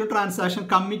ഏതെങ്കിലും ട്രാൻസാക്ഷൻ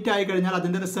കമ്മിറ്റ് ആയി കഴിഞ്ഞാൽ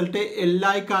അതിൻ്റെ റിസൾട്ട്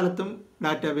എല്ലാ കാലത്തും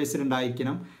ഡാറ്റാബേസിൽ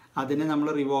ഉണ്ടായിരിക്കണം. അതിനെ നമ്മൾ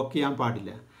റിവോക്ക് ചെയ്യാൻ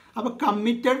പാടില്ല. അപ്പോൾ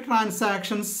കമ്മിറ്റഡ്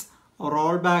ട്രാൻസാക്ഷൻസ്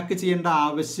റോൾ ബാക്ക് ചെയ്യേണ്ട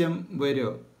ആവശ്യം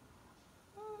വരുമോ?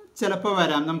 ചിലപ്പോൾ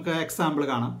വരാം. നമുക്ക് എക്സാമ്പിൾ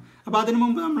കാണാം. അപ്പോൾ അതിനു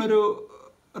മുമ്പ് നമ്മളൊരു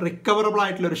റിക്കവറബിൾ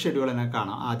ആയിട്ടുള്ളൊരു ഷെഡ്യൂൾ തന്നെ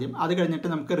കാണാം ആദ്യം. അത് കഴിഞ്ഞിട്ട്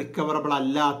നമുക്ക് റിക്കവറബിൾ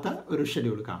അല്ലാത്ത ഒരു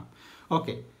ഷെഡ്യൂൾ കാണാം.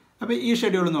 ഓക്കെ, അപ്പോൾ ഈ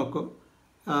ഷെഡ്യൂൾ നോക്കൂ.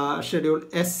 Schedule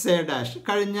SA-.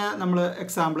 കഴിഞ്ഞ നമ്മൾ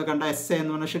എക്സാമ്പിൾ കണ്ട SA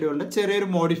എന്ന് പറഞ്ഞ ഷെഡ്യൂളിൻ്റെ ചെറിയൊരു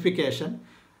modification.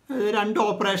 2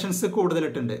 operations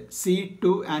കൂടുതലിട്ടുണ്ട്,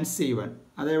 C2 and C1.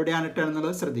 അതെവിടെയാണ്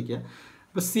ഇട്ടെന്നുള്ളത് ശ്രദ്ധിക്കുക.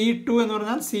 അപ്പോൾ C2 എന്ന്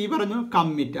പറഞ്ഞാൽ C പറഞ്ഞു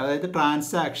കമ്മിറ്റ്, അതായത്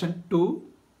ട്രാൻസാക്ഷൻ 2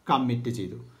 കമ്മിറ്റ്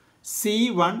ചെയ്തു.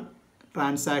 C1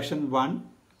 ട്രാൻസാക്ഷൻ 1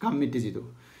 കമ്മിറ്റ് ചെയ്തു.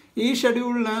 ഈ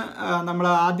ഷെഡ്യൂളിന് നമ്മൾ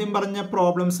ആദ്യം പറഞ്ഞ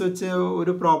പ്രോബ്ലംസ് വെച്ച്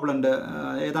ഒരു പ്രോബ്ലം ഉണ്ട്.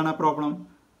 ഏതാണ് ആ പ്രോബ്ലം?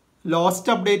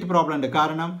 ലോസ്റ്റ് അപ്ഡേറ്റ് പ്രോബ്ലം ഉണ്ട്.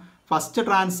 കാരണം ഫസ്റ്റ്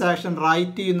ട്രാൻസാക്ഷൻ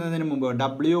റൈറ്റ് ചെയ്യുന്നതിന് മുമ്പ്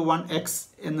W1X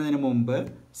എന്നതിന് മുമ്പ്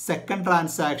സെക്കൻഡ്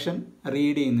ട്രാൻസാക്ഷൻ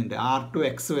റീഡ് ചെയ്യുന്നുണ്ട്,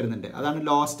 R2X വരുന്നുണ്ട്. അതാണ്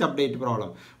lost update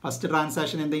problem. First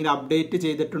transaction എന്തെങ്കിലും അപ്ഡേറ്റ്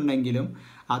ചെയ്തിട്ടുണ്ടെങ്കിലും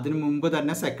അതിന് മുമ്പ്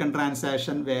തന്നെ സെക്കൻഡ്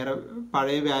ട്രാൻസാക്ഷൻ വേറെ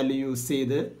പഴയ വാല്യൂ യൂസ്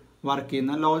ചെയ്ത് വർക്ക്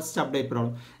ചെയ്യുന്ന ലോസ്റ്റ് അപ്ഡേറ്റ്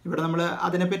പ്രോബ്ലം. ഇവിടെ നമ്മൾ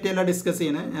അതിനെപ്പറ്റിയല്ല ഡിസ്കസ്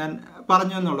ചെയ്യുന്നത്, ഞാൻ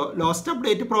പറഞ്ഞു എന്നുള്ളൂ. ലോസ്റ്റ്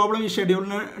അപ്ഡേറ്റ് പ്രോബ്ലം ഈ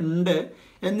ഷെഡ്യൂളിന് ഉണ്ട്.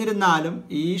 എന്നിരുന്നാലും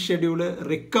ഈ ഷെഡ്യൂൾ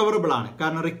റിക്കവറബിൾ ആണ്.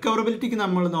 കാരണം റിക്കവറബിലിറ്റിക്ക്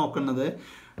നമ്മൾ നോക്കുന്നത്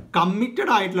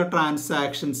കമ്മിറ്റഡ് ആയിട്ടുള്ള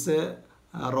ട്രാൻസാക്ഷൻസ്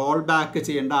റോൾ ബാക്ക്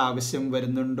ചെയ്യേണ്ട ആവശ്യം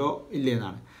വരുന്നുണ്ടോ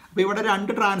ഇല്ലെന്നാണ്. അപ്പോൾ ഇവിടെ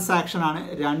 2 ട്രാൻസാക്ഷൻ ആണ്,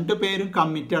 2 പേരും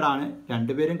കമ്മിറ്റഡ് ആണ്.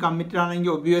 2 പേരും കമ്മിറ്റഡ്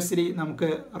ആണെങ്കിൽ ഒബ്വിയസ്ലി നമുക്ക്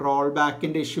റോൾ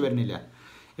ബാക്കിൻ്റെ ഇഷ്യൂ വരുന്നില്ല.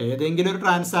 ഏതെങ്കിലും ഒരു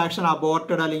ട്രാൻസാക്ഷൻ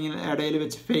അബോർട്ടഡ് അല്ലെങ്കിൽ ഇടയിൽ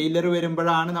വെച്ച് ഫെയിലിയർ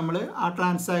വരുമ്പോഴാണ് നമ്മൾ ആ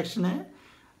ട്രാൻസാക്ഷനെ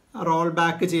റോൾ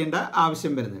ബാക്ക് ചെയ്യേണ്ട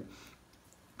ആവശ്യം വരുന്നത്.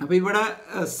 അപ്പോൾ ഇവിടെ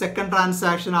സെക്കൻഡ്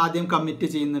ട്രാൻസാക്ഷൻ ആദ്യം കമ്മിറ്റ്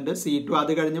ചെയ്യുന്നുണ്ട് C2.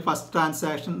 അത് കഴിഞ്ഞ് ഫസ്റ്റ്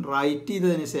ട്രാൻസാക്ഷൻ റൈറ്റ്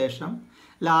ചെയ്തതിന് ശേഷം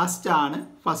ലാസ്റ്റാണ്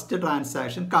ഫസ്റ്റ്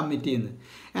ട്രാൻസാക്ഷൻ കമ്മിറ്റ് ചെയ്യുന്നത്.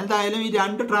 എന്തായാലും ഈ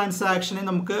 2 ട്രാൻസാക്ഷനെ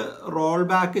നമുക്ക് റോൾ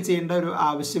ബാക്ക് ചെയ്യേണ്ട ഒരു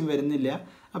ആവശ്യം വരുന്നില്ല.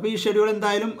 അപ്പോൾ ഈ ഷെഡ്യൂൾ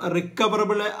എന്തായാലും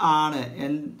റിക്കവറബിൾ ആണ്.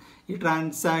 ഈ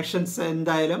ട്രാൻസാക്ഷൻസ്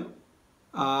എന്തായാലും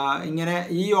ഇങ്ങനെ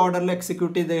ഈ ഓർഡറിൽ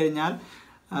എക്സിക്യൂട്ട് ചെയ്ത് കഴിഞ്ഞാൽ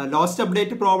ലോസ്റ്റ്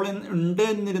അപ്ഡേറ്റ് പ്രോബ്ലം ഉണ്ട്.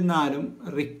 എന്നിരുന്നാലും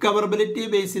റിക്കവറബിലിറ്റി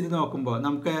ബേസ് ചെയ്ത് നോക്കുമ്പോൾ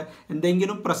നമുക്ക്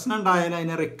എന്തെങ്കിലും പ്രശ്നം ഉണ്ടായാലും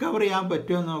അതിനെ റിക്കവർ ചെയ്യാൻ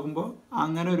പറ്റുമോ എന്ന് നോക്കുമ്പോൾ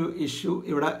അങ്ങനെ ഒരു ഇഷ്യൂ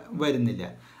ഇവിടെ വരുന്നില്ല.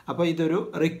 അപ്പോൾ ഇതൊരു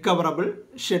റിക്കവറബിൾ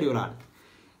ഷെഡ്യൂളാണ്.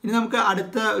 ഇനി നമുക്ക്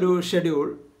അടുത്ത ഒരു ഷെഡ്യൂൾ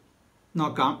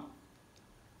നോക്കാം.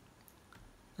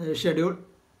 Schedule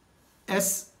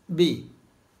SB.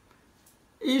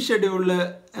 ഈ ഷെഡ്യൂളിൽ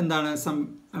എന്താണ്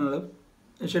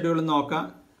ഷെഡ്യൂൾ നോക്കാം.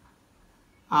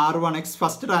 R1X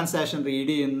ഫസ്റ്റ് ട്രാൻസാക്ഷൻ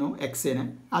റീഡ് ചെയ്യുന്നു എക്സിന്,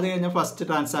 അത് കഴിഞ്ഞ് ഫസ്റ്റ്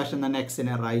ട്രാൻസാക്ഷൻ തന്നെ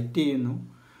എക്സിനെ റൈറ്റ് ചെയ്യുന്നു.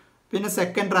 പിന്നെ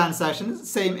സെക്കൻഡ് ട്രാൻസാക്ഷൻ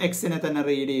സെയിം എക്സിനെ തന്നെ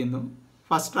റീഡ് ചെയ്യുന്നു.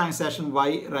 ഫസ്റ്റ് ട്രാൻസാക്ഷൻ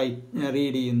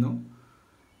റീഡ് ചെയ്യുന്നു.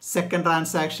 സെക്കൻഡ്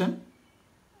ട്രാൻസാക്ഷൻ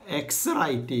എക്സ്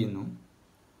റൈറ്റ് ചെയ്യുന്നു.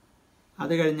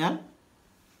 അത് കഴിഞ്ഞാൽ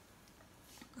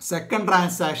സെക്കൻഡ്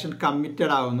ട്രാൻസാക്ഷൻ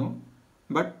കമ്മിറ്റഡ് ആകുന്നു.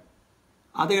 ബട്ട്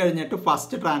അത് കഴിഞ്ഞിട്ട്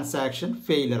ഫസ്റ്റ് ട്രാൻസാക്ഷൻ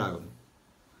ഫെയിലർ ആകുന്നു.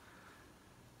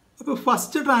 അപ്പോൾ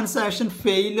ഫസ്റ്റ് ട്രാൻസാക്ഷൻ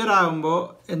ഫെയിലർ ആകുമ്പോൾ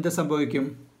എന്ത് സംഭവിക്കും?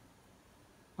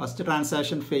 ഫസ്റ്റ്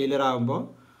ട്രാൻസാക്ഷൻ ഫെയിലർ ആകുമ്പോൾ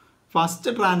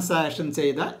ഫസ്റ്റ് ട്രാൻസാക്ഷൻ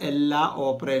ചെയ്ത എല്ലാ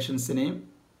ഓപ്പറേഷൻസിനെയും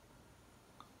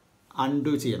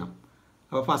അൺഡു ചെയ്യണം.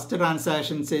 അപ്പോൾ ഫസ്റ്റ്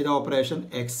ട്രാൻസാക്ഷൻ ചെയ്ത ഓപ്പറേഷൻ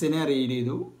എക്സിനെ റീഡ്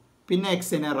ചെയ്തു, പിന്നെ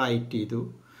എക്സിനെ റൈറ്റ് ചെയ്തു,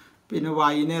 പിന്നെ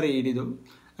വൈനെ റീഡ് ചെയ്തു.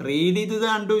 റീഡ് ചെയ്തത്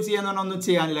അൺഡു ചെയ്യാന്ന് പറഞ്ഞാൽ ഒന്നും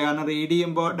ചെയ്യാനില്ല, കാരണം റീഡ്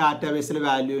ചെയ്യുമ്പോൾ ഡാറ്റാബേസിൽ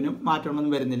വാല്യൂവിനും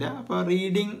മാറ്റമൊന്നും വരുന്നില്ല. അപ്പോൾ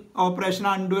റീഡിങ് ഓപ്പറേഷൻ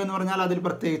അൺഡു എന്ന് പറഞ്ഞാൽ അതിൽ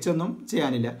പ്രത്യേകിച്ചൊന്നും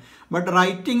ചെയ്യാനില്ല. ബട്ട്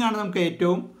റൈറ്റിംഗ് ആണ് നമുക്ക്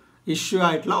ഏറ്റവും ഇഷ്യൂ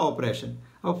ആയിട്ടുള്ള ഓപ്പറേഷൻ.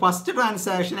 അപ്പോൾ ഫസ്റ്റ്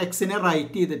ട്രാൻസാക്ഷൻ എക്സിനെ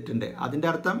റൈറ്റ് ചെയ്തിട്ടുണ്ട്, അതിൻ്റെ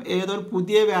അർത്ഥം ഏതൊരു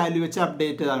പുതിയ വാല്യൂ വെച്ച്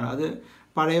അപ്ഡേറ്റ് ചെയ്താണ്. അത്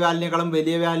പഴയ വാല്യൂനേക്കാളും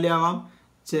വലിയ വാല്യൂ ആവാം,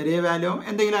 ചെറിയ വാല്യൂ ആവാം,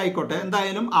 എന്തെങ്കിലും ആയിക്കോട്ടെ,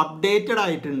 എന്തായാലും അപ്ഡേറ്റഡ്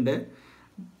ആയിട്ടുണ്ട്.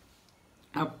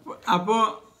 അപ്പോൾ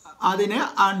അതിനെ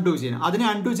അൺഡു ചെയ്യണം. അതിനെ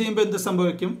അൺഡു ചെയ്യുമ്പോൾ എന്ത്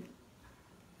സംഭവിക്കും?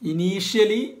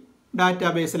 ഇനീഷ്യലി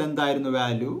ഡാറ്റാബേസിൽ എന്തായിരുന്നു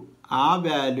വാല്യൂ, ആ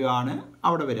വാല്യൂ ആണ്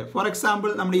അവിടെ വരിക. ഫോർ എക്സാമ്പിൾ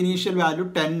നമ്മുടെ ഇനീഷ്യൽ വാല്യൂ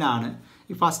 10 ആണ്.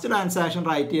 ഈ ഫസ്റ്റ് ട്രാൻസാക്ഷൻ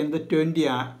റൈറ്റ് ചെയ്യുന്നത് 20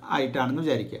 ആയിട്ടാണെന്ന്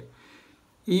വിചാരിക്കുക.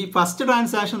 ഈ ഫസ്റ്റ്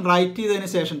ട്രാൻസാക്ഷൻ റൈറ്റ് ചെയ്തതിന്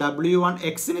ശേഷം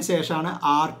W1Xന് ശേഷമാണ്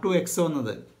R2X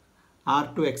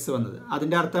വന്നത്.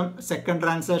 അതിൻ്റെ അർത്ഥം second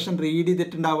transaction read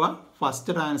ചെയ്തിട്ടുണ്ടാവുക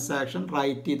first transaction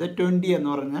right ചെയ്ത 20 എന്ന്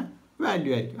പറഞ്ഞ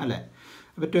വാല്യൂ ആയിരിക്കും അല്ലേ.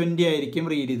 അപ്പോൾ 20 ആയിരിക്കും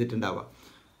റീഡ് ചെയ്തിട്ടുണ്ടാവുക.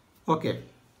 ഓക്കെ,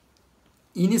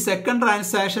 ഇനി സെക്കൻഡ്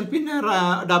ട്രാൻസാക്ഷൻ പിന്നെ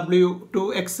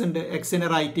W2X ഉണ്ട്, എക്സിനെ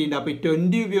റൈറ്റ് ചെയ്യുന്നുണ്ട്. അപ്പോൾ ഈ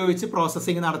 20 ഉപയോഗിച്ച്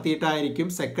പ്രോസസ്സിങ് നടത്തിയിട്ടായിരിക്കും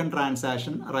സെക്കൻഡ്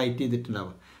ട്രാൻസാക്ഷൻ റൈറ്റ്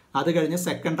ചെയ്തിട്ടുണ്ടാവുക. അത് കഴിഞ്ഞ്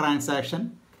സെക്കൻഡ് ട്രാൻസാക്ഷൻ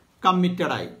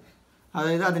കമ്മിറ്റഡ് ആയി,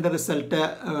 അതായത് അതിൻ്റെ റിസൾട്ട്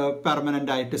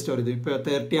പെർമനൻ്റ് ആയിട്ട് സ്റ്റോർ ചെയ്തു. ഇപ്പോൾ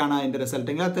 30 ആണ് അതിൻ്റെ റിസൾട്ട്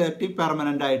എങ്കിൽ ആ 30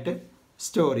 പെർമനൻ്റ് ആയിട്ട്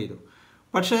സ്റ്റോർ ചെയ്തു.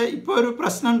 പക്ഷേ ഇപ്പോൾ ഒരു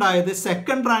പ്രശ്നം ഉണ്ടായത്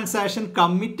സെക്കൻഡ് ട്രാൻസാക്ഷൻ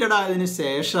കമ്മിറ്റഡ് ആയതിനു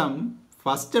ശേഷം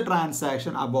ഫസ്റ്റ്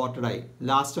ട്രാൻസാക്ഷൻ അബോർട്ടഡ് ആയി.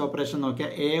 ലാസ്റ്റ് ഓപ്പറേഷൻ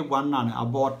നോക്കിയാൽ A1 ആണ്,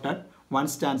 aborted. 1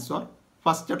 stands for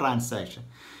first transaction.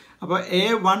 അപ്പോൾ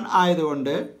A1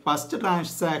 ആയതുകൊണ്ട് ഫസ്റ്റ്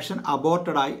ട്രാൻസാക്ഷൻ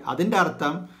അബോർട്ടഡ് ആയി. അതിൻ്റെ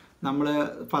അർത്ഥം നമ്മൾ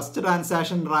ഫസ്റ്റ്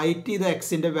ട്രാൻസാക്ഷൻ റൈറ്റ് ചെയ്ത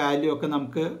എക്സിൻ്റെ വാല്യൂ ഒക്കെ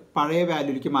നമുക്ക് പഴയ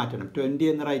വാല്യൂയിലേക്ക് മാറ്റണം. 20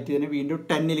 എന്ന് റൈറ്റ് ചെയ്തതിന് വീണ്ടും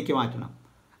 10ലേക്ക് മാറ്റണം.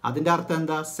 അതിൻ്റെ അർത്ഥം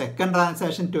എന്താ? സെക്കൻഡ്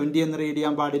ട്രാൻസാക്ഷൻ 20 എന്ന് റീഡ്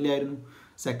ചെയ്യാൻ പാടില്ലായിരുന്നു.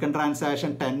 സെക്കൻഡ്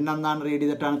ട്രാൻസാക്ഷൻ 10 എന്നാണ് റീഡ്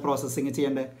ചെയ്തിട്ടാണ് പ്രോസസ്സിങ്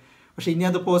ചെയ്യേണ്ടത്. പക്ഷേ ഇനി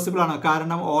അത് പോസിബിൾ ആണ്,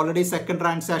 കാരണം ഓൾറെഡി സെക്കൻഡ്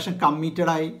ട്രാൻസാക്ഷൻ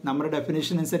കമ്മിറ്റഡ് ആയി. നമ്മുടെ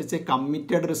ഡെഫിനേഷൻ അനുസരിച്ച്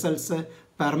കമ്മിറ്റഡ് റിസൾട്ട്സ്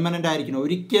പെർമനൻ്റ് ആയിരിക്കണം,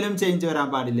 ഒരിക്കലും ചേഞ്ച് വരാൻ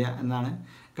പാടില്ല എന്നാണ്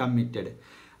കമ്മിറ്റഡ്.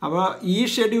 അപ്പോൾ ഈ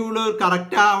ഷെഡ്യൂള്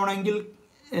കറക്റ്റ് ആവണമെങ്കിൽ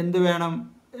എന്ത് വേണം?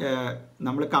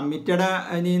 നമ്മൾ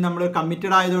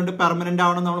കമ്മിറ്റഡ് ആയതുകൊണ്ട് പെർമനൻ്റ്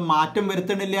ആവണം, നമ്മൾ മാറ്റം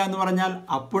വരുത്തണില്ല എന്ന് പറഞ്ഞാൽ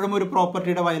അപ്പോഴും ഒരു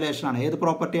പ്രോപ്പർട്ടിയുടെ വയലേഷനാണ്. ഏത്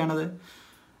പ്രോപ്പർട്ടിയാണത്?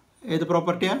 ഏത്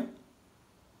പ്രോപ്പർട്ടിയാണ്?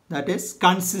 That is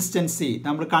consistency.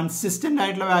 നമ്മൾ കൺസിസ്റ്റൻ്റ്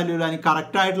ആയിട്ടുള്ള വാല്യൂ, അല്ലെങ്കിൽ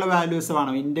കറക്റ്റ് ആയിട്ടുള്ള വാല്യൂസ്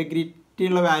വേണം, ഇൻറ്റഗ്രിറ്റി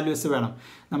ഉള്ള വാല്യൂസ് വേണം.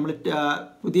 നമ്മൾ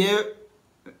പുതിയ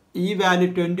ഈ വാല്യൂ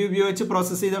 20 ഉപയോഗിച്ച്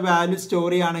പ്രോസസ്സ് ചെയ്ത വാല്യൂ സ്റ്റോർ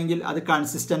ചെയ്യുകയാണെങ്കിൽ അത്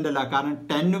കൺസിസ്റ്റൻ്റ് അല്ല, കാരണം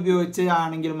 10 ഉപയോഗിച്ച്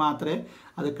ആണെങ്കിൽ മാത്രമേ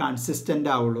അത് കൺസിസ്റ്റൻ്റ്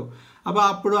ആവുള്ളൂ. അപ്പോൾ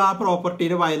അപ്പോഴും ആ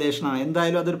പ്രോപ്പർട്ടിയുടെ വയലേഷനാണ്.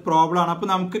 എന്തായാലും അതൊരു പ്രോബ്ലമാണ്. അപ്പോൾ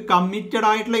നമുക്ക് കമ്മിറ്റഡ്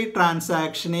ആയിട്ടുള്ള ഈ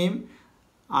ട്രാൻസാക്ഷനെയും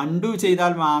അൺഡു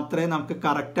ചെയ്താൽ മാത്രമേ നമുക്ക്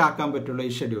കറക്റ്റ് ആക്കാൻ പറ്റുള്ളൂ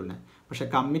ഈ ഷെഡ്യൂളിനെ. പക്ഷേ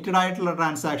കമ്മിറ്റഡ് ആയിട്ടുള്ള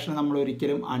ട്രാൻസാക്ഷൻ നമ്മൾ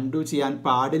ഒരിക്കലും അൺഡു ചെയ്യാൻ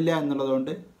പാടില്ല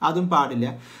എന്നുള്ളതുകൊണ്ട് അതും പാടില്ല.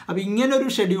 അപ്പോൾ ഇങ്ങനൊരു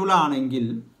ഷെഡ്യൂളാണെങ്കിൽ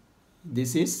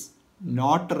ദിസ് ഈസ്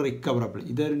നോട്ട് റിക്കവറബിൾ.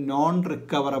 ഇതൊരു നോൺ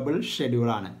റിക്കവറബിൾ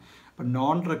ഷെഡ്യൂളാണ്. അപ്പം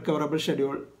നോൺ റിക്കവറബിൾ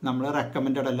ഷെഡ്യൂൾ നമ്മൾ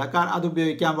റെക്കമെൻഡഡ് അല്ല, കാരണം അത്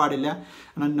ഉപയോഗിക്കാൻ പാടില്ല.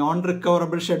 കാരണം നോൺ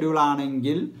റിക്കവറബിൾ ഷെഡ്യൂൾ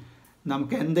ആണെങ്കിൽ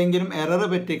നമുക്ക് എന്തെങ്കിലും എറർ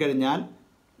പറ്റിക്കഴിഞ്ഞാൽ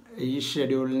ഈ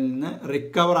ഷെഡ്യൂളിൽ നിന്ന്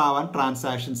റിക്കവർ ആവാൻ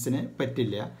ട്രാൻസാക്ഷൻസിന്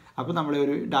പറ്റില്ല. അപ്പോൾ നമ്മൾ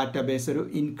ഒരു ഡാറ്റാബേസ് ഒരു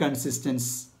ഇൻകൺസിസ്റ്റൻസ്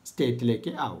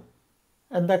സ്റ്റേറ്റിലേക്ക് ആവും.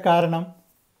 എന്താ കാരണം?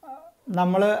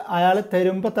 അയാൾ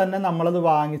തരുമ്പോൾ തന്നെ നമ്മളത്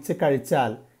വാങ്ങിച്ച്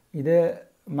കഴിച്ചാൽ ഇത്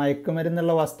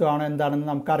മയക്കുമരുന്നുള്ള വസ്തുവാണോ എന്താണെന്ന്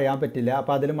നമുക്കറിയാൻ പറ്റില്ല.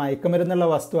 അപ്പോൾ അതിൽ മയക്കുമരുന്നുള്ള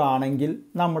വസ്തു ആണെങ്കിൽ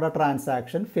നമ്മുടെ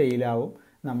ട്രാൻസാക്ഷൻ ഫെയിലാവും,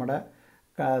 നമ്മുടെ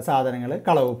സാധനങ്ങൾ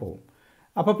കളവ് പോകും.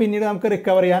 അപ്പോൾ പിന്നീട് നമുക്ക്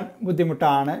റിക്കവർ ചെയ്യാൻ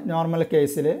ബുദ്ധിമുട്ടാണ്. നോർമൽ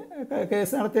കേസിൽ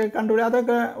കേസ് നടത്തി കണ്ടുപിടി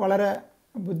അതൊക്കെ വളരെ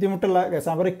ബുദ്ധിമുട്ടുള്ള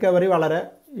കേസാണ്. അപ്പോൾ റിക്കവറി വളരെ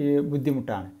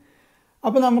ബുദ്ധിമുട്ടാണ്.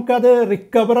 അപ്പോൾ നമുക്കത്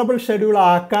റിക്കവറബിൾ ഷെഡ്യൂൾ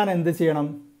ആക്കാൻ എന്ത് ചെയ്യണം?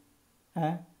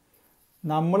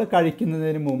 നമ്മൾ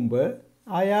കഴിക്കുന്നതിന് മുമ്പ്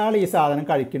അയാൾ ഈ സാധനം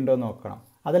കഴിക്കുന്നുണ്ടോ നോക്കണം.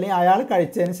 അതല്ലെങ്കിൽ അയാൾ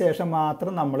കഴിച്ചതിന് ശേഷം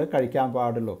മാത്രം നമ്മൾ കഴിക്കാൻ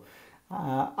പാടുള്ളൂ.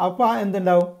 അപ്പോൾ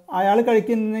എന്തുണ്ടാവും? അയാൾ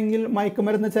കഴിക്കുന്നെങ്കിൽ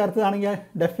മയക്കുമരുന്ന് ചേർത്തതാണെങ്കിൽ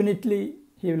definitely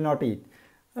he will not eat,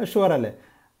 sure അല്ലേ?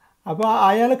 അപ്പോൾ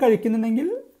അയാൾ കഴിക്കുന്നുണ്ടെങ്കിൽ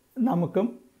നമുക്കും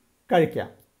കഴിക്കാം.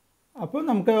 അപ്പോൾ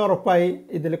നമുക്ക് ഉറപ്പായി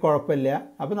ഇതിൽ കുഴപ്പമില്ല.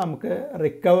 അപ്പോൾ നമുക്ക്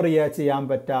റിക്കവർ ചെയ്യാൻ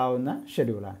പറ്റാവുന്ന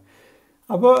ഷെഡ്യൂളാണ്.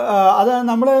 അപ്പോൾ അത്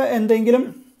നമ്മൾ എന്തെങ്കിലും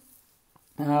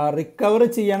റിക്കവർ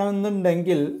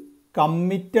ചെയ്യണമെന്നുണ്ടെങ്കിൽ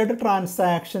കമ്മിറ്റഡ്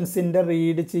ട്രാൻസാക്ഷൻസിൻ്റെ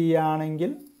റീഡ്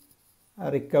ചെയ്യുകയാണെങ്കിൽ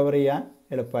റിക്കവർ ചെയ്യാൻ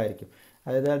എളുപ്പമായിരിക്കും.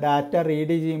 അതായത് ഡാറ്റ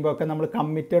റീഡ് ചെയ്യുമ്പോൾ ഒക്കെ നമ്മൾ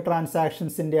കമ്മിറ്റഡ്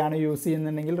ട്രാൻസാക്ഷൻസിൻ്റെയാണ് യൂസ്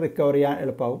ചെയ്യുന്നുണ്ടെങ്കിൽ റിക്കവർ ചെയ്യാൻ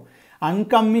എളുപ്പമാവും.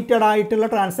 അൺകമ്മിറ്റഡ് ആയിട്ടുള്ള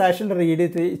ട്രാൻസാക്ഷൻ റീഡ്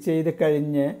ചെയ്ത്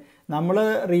കഴിഞ്ഞ് നമ്മൾ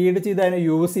റീഡ് ചെയ്ത് അതിനെ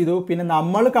യൂസ് ചെയ്തു, പിന്നെ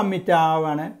നമ്മൾ കമ്മിറ്റ്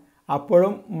ആവാണ്,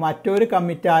 അപ്പോഴും മറ്റൊരു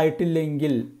കമ്മിറ്റ്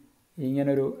ആയിട്ടില്ലെങ്കിൽ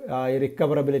ഇങ്ങനൊരു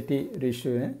റിക്കവറബിലിറ്റി ഒരു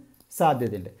ഇഷ്യൂവിന്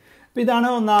സാധ്യതയുണ്ട്. അപ്പോൾ ഇതാണ്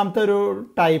ഒന്നാമത്തെ ഒരു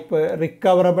type,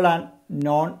 recoverable and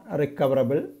non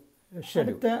recoverable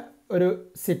schedule. ഒരു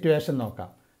സിറ്റുവേഷൻ നോക്കാം.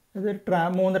 ഇത്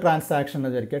 3 ട്രാൻസാക്ഷൻ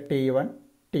വിചാരിക്കുക, T1,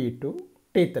 T2,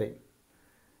 T3.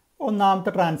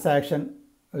 ഒന്നാമത്തെ ട്രാൻസാക്ഷൻ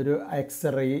ഒരു എക്സ്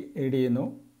റീഡ് ചെയ്യുന്നു,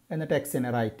 എന്നിട്ട് എക്സിനെ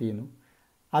റൈറ്റ് ചെയ്യുന്നു.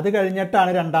 അത്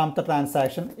കഴിഞ്ഞിട്ടാണ് രണ്ടാമത്തെ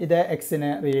ട്രാൻസാക്ഷൻ ഇത് എക്സിനെ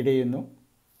റീഡ് ചെയ്യുന്നു,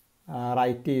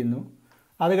 റൈറ്റ് ചെയ്യുന്നു.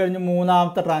 അത് കഴിഞ്ഞ്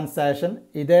മൂന്നാമത്തെ ട്രാൻസാക്ഷൻ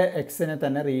ഇത് എക്സിനെ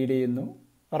തന്നെ റീഡ് ചെയ്യുന്നു,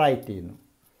 റൈറ്റ് ചെയ്യുന്നു.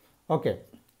 ഓക്കെ,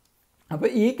 അപ്പോൾ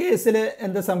ഈ കേസിൽ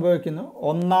എന്ത് സംഭവിക്കുന്നു?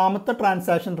 ഒന്നാമത്തെ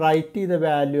ട്രാൻസാക്ഷൻ റൈറ്റ് ചെയ്ത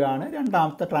വാല്യൂ ആണ്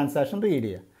രണ്ടാമത്തെ ട്രാൻസാക്ഷൻ റീഡ്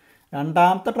ചെയ്യുക.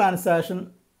 രണ്ടാമത്തെ ട്രാൻസാക്ഷൻ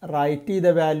റൈറ്റ് ചെയ്ത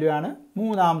വാല്യൂ ആണ്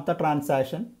മൂന്നാമത്തെ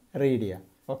ട്രാൻസാക്ഷൻ റീഡ് ചെയ്യുക.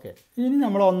 ഓക്കെ, ഇനി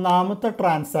നമ്മൾ ഒന്നാമത്തെ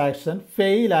ട്രാൻസാക്ഷൻ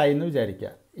ഫെയിലായി എന്ന്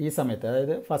വിചാരിക്കുക. ഈ സമയത്ത്,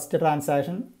 അതായത് ഫസ്റ്റ്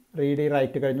ട്രാൻസാക്ഷൻ റീഡ്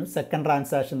റൈറ്റ് കഴിഞ്ഞു, സെക്കൻഡ്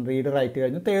ട്രാൻസാക്ഷൻ റീഡ് റൈറ്റ്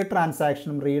കഴിഞ്ഞു, തേർഡ്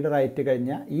ട്രാൻസാക്ഷനും റീഡ് റൈറ്റ്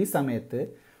കഴിഞ്ഞ ഈ സമയത്ത്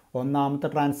ഒന്നാമത്തെ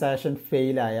ട്രാൻസാക്ഷൻ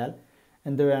ഫെയിലായാൽ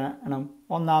എന്ത് വേണം?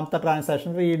 ഒന്നാമത്തെ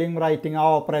ട്രാൻസാക്ഷൻ റീഡിങ് റൈറ്റിംഗ് ആ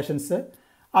ഓപ്പറേഷൻസ്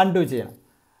അൺഡു ചെയ്യണം.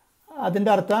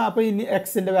 അതിൻ്റെ അർത്ഥം അപ്പോൾ ഇനി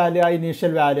എക്സിൻ്റെ വാല്യൂ ആ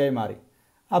ഇനീഷ്യൽ വാല്യൂ ആയി മാറി.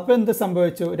 അപ്പോൾ എന്ത്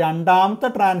സംഭവിച്ചു? രണ്ടാമത്തെ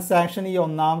ട്രാൻസാക്ഷൻ ഈ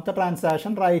ഒന്നാമത്തെ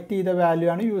ട്രാൻസാക്ഷൻ റൈറ്റ് ചെയ്ത വാല്യൂ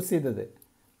ആണ് യൂസ് ചെയ്തത്.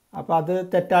 അപ്പോൾ അത്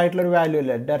തെറ്റായിട്ടുള്ളൊരു വാല്യൂ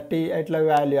അല്ലേ, ഡർട്ടി ആയിട്ടുള്ള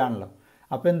വാല്യൂ ആണല്ലോ.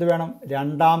 അപ്പോൾ എന്ത് വേണം?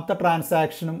 രണ്ടാമത്തെ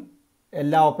ട്രാൻസാക്ഷനും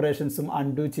എല്ലാ ഓപ്പറേഷൻസും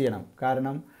അൺഡു ചെയ്യണം.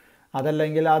 കാരണം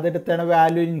അതല്ലെങ്കിൽ അതെടുത്തേണ്ട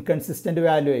വാല്യൂ ഇൻകൺസിസ്റ്റൻറ്റ്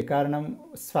വാല്യൂ ആയി. കാരണം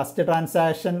ഫസ്റ്റ്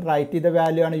ട്രാൻസാക്ഷൻ റൈറ്റ് ചെയ്ത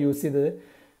വാല്യൂ ആണ് യൂസ് ചെയ്തത്,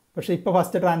 പക്ഷേ ഇപ്പോൾ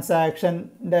ഫസ്റ്റ്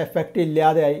ട്രാൻസാക്ഷൻ്റെ എഫക്റ്റ്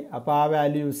ഇല്ലാതെയായി. അപ്പോൾ ആ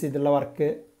വാല്യൂ യൂസ് ചെയ്തുള്ള വർക്ക്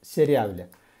ശരിയാവില്ല.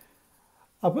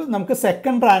 അപ്പോൾ നമുക്ക്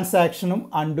സെക്കൻഡ് ട്രാൻസാക്ഷനും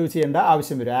അൺഡു ചെയ്യേണ്ട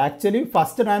ആവശ്യം വരും. ആക്ച്വലി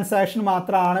ഫസ്റ്റ് ട്രാൻസാക്ഷൻ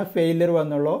മാത്രമാണ് ഫെയിലിയർ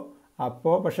വന്നുള്ളൂ.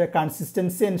 അപ്പോൾ പക്ഷേ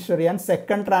കൺസിസ്റ്റൻസി എൻഷുർ ചെയ്യാൻ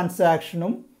സെക്കൻഡ്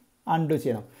ട്രാൻസാക്ഷനും അൺഡു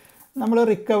ചെയ്യണം. നമ്മൾ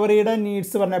റിക്കവറിയുടെ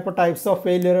നീഡ്സ് പറഞ്ഞപ്പോൾ ടൈപ്സ് ഓഫ്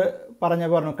ഫെയിലിയർ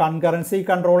പറഞ്ഞു കൺകറൻസി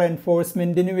കൺട്രോൾ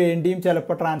എൻഫോഴ്സ്മെൻറ്റിന് വേണ്ടിയും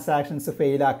ചിലപ്പോൾ ട്രാൻസാക്ഷൻസ്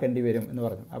ഫെയിലാക്കേണ്ടി വരും എന്ന്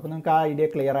പറഞ്ഞു. അപ്പോൾ നമുക്ക് ആ ഐഡിയ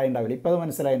ക്ലിയർ ആയി ഉണ്ടാവില്ല. ഇപ്പോൾ അത്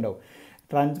മനസ്സിലായിട്ടുണ്ടാവും.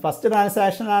 ഫസ്റ്റ്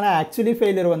ട്രാൻസാക്ഷനാണ് ആക്ച്വലി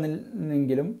ഫെയിലിയർ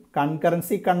വന്നെങ്കിലും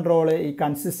കൺകറൻസി കൺട്രോൾ ഈ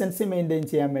കൺസിസ്റ്റൻസി മെയിൻറ്റെയിൻ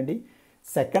ചെയ്യാൻ വേണ്ടി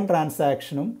സെക്കൻഡ്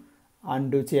ട്രാൻസാക്ഷനും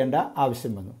അൺഡു ചെയ്യേണ്ട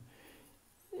ആവശ്യം വന്നു.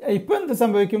 ഇപ്പോൾ എന്ത്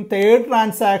സംഭവിക്കും? തേർഡ്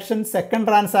ട്രാൻസാക്ഷൻ സെക്കൻഡ്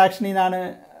ട്രാൻസാക്ഷനിൽ നിന്നാണ്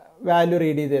വാല്യൂ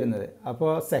റീഡ് ചെയ്ത് തരുന്നത്. അപ്പോൾ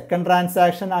സെക്കൻഡ്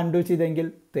ട്രാൻസാക്ഷൻ അൺഡു ചെയ്തെങ്കിൽ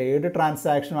തേർഡ്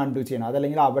ട്രാൻസാക്ഷൻ അൺഡു ചെയ്യണം.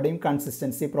 അതല്ലെങ്കിൽ അവിടെയും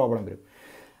കൺസിസ്റ്റൻസി പ്രോബ്ലം വരും.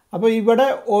 അപ്പോൾ ഇവിടെ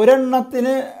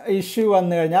ഒരെണ്ണത്തിന് ഇഷ്യൂ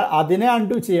വന്നു കഴിഞ്ഞാൽ അതിനെ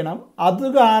അൺഡു ചെയ്യണം. അത്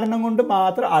കാരണം കൊണ്ട്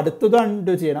മാത്രം അടുത്തതും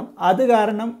അൺഡു ചെയ്യണം. അത്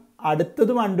കാരണം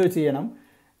അടുത്തതും അൺഡു ചെയ്യണം.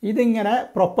 ഇതിങ്ങനെ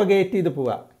പ്രൊപ്പഗേറ്റ് ചെയ്ത്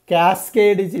പോവുക,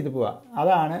 കാസ്കേഡ് ചെയ്ത് പോവുക.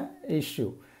 അതാണ് ഇഷ്യൂ.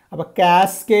 അപ്പോൾ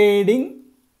കാസ്കേഡിങ്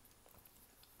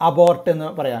അബോർട്ട് എന്ന്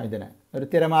പറയാം ഇതിന്. ഒരു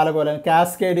തിരമാല പോലെ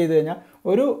കാസ്കേഡ് ചെയ്ത് കഴിഞ്ഞാൽ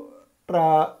ഒരു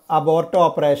അബോർട്ട്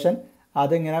ഓപ്പറേഷൻ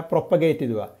അതിങ്ങനെ പ്രൊപ്പഗേറ്റ്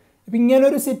ചെയ്ത് പോവുക. ഇപ്പം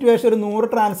ഇങ്ങനൊരു സിറ്റുവേഷൻ ഒരു 100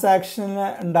 ട്രാൻസാക്ഷൻ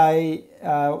ഉണ്ടായി,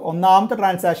 ഒന്നാമത്തെ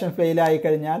ട്രാൻസാക്ഷൻ ഫെയിലായി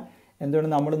കഴിഞ്ഞാൽ എന്തുകൊണ്ട്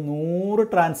നമ്മൾ 100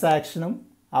 ട്രാൻസാക്ഷനും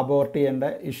അബോർട്ട് ചെയ്യേണ്ട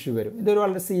ഇഷ്യൂ വരും. ഇതൊരു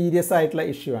വളരെ സീരിയസ് ആയിട്ടുള്ള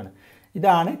ഇഷ്യൂ ആണ്.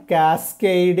 ഇതാണ്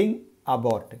കാസ്കേഡിങ്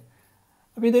അബോർട്ട്.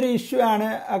 അപ്പോൾ ഇതൊരു ഇഷ്യൂ ആണ്.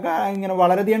 ഇങ്ങനെ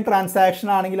വളരെയധികം ട്രാൻസാക്ഷൻ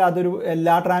ആണെങ്കിൽ അതൊരു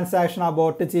എല്ലാ ട്രാൻസാക്ഷനും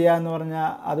അബോർട്ട് ചെയ്യുക എന്ന് പറഞ്ഞാൽ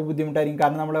അത് ബുദ്ധിമുട്ടായിരിക്കും.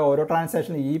 കാരണം നമ്മൾ ഓരോ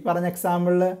ട്രാൻസാക്ഷൻ ഈ പറഞ്ഞ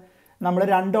എക്സാമ്പിളിൽ നമ്മൾ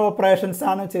 2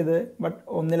 ഓപ്പറേഷൻസാണ് ചെയ്തത്, ബട്ട്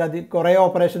ഒന്നിലധികം കുറേ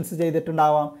ഓപ്പറേഷൻസ്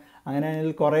ചെയ്തിട്ടുണ്ടാവാം.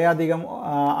 അങ്ങനെയാണെങ്കിൽ കുറേ അധികം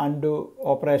അൺഡു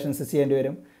ഓപ്പറേഷൻസ് ചെയ്യേണ്ടി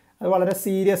വരും. അത് വളരെ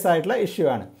സീരിയസ് ആയിട്ടുള്ള ഇഷ്യൂ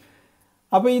ആണ്.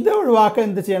 അപ്പോൾ ഇത് ഒഴിവാക്കാൻ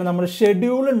എന്ത് ചെയ്യണം? നമ്മൾ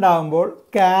ഷെഡ്യൂൾ ഉണ്ടാകുമ്പോൾ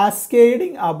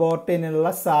കാസ്കേഡിങ്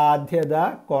അബോർട്ടിനുള്ള സാധ്യത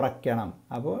കുറയ്ക്കണം.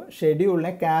 അപ്പോൾ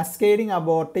ഷെഡ്യൂളിനെ കാസ്കേഡിങ്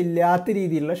അബോർട്ട് ഇല്ലാത്ത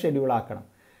രീതിയിലുള്ള ഷെഡ്യൂൾ ആക്കണം.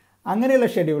 അങ്ങനെയുള്ള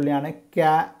ഷെഡ്യൂളിനെയാണ്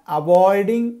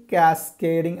അവോയ്ഡിങ്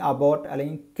കാസ്കേഡിങ് അബോർട്ട്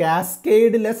അല്ലെങ്കിൽ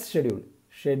cascadeless schedule.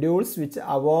 Schedules which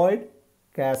avoid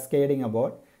cascading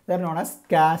abort that are known as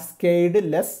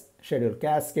cascadeless schedule.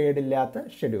 Cascade ഇല്ലാത്ത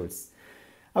ഷെഡ്യൂൾസ്.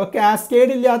 അപ്പോൾ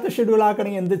കാസ്കേഡ് ഇല്ലാത്ത ഷെഡ്യൂൾ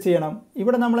ആക്കണമെങ്കിൽ എന്ത് ചെയ്യണം?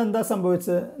 ഇവിടെ നമ്മൾ എന്താ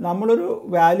സംഭവിച്ചത്? നമ്മളൊരു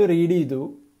വാല്യൂ റീഡ് ചെയ്തു,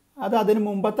 അത് അതിന്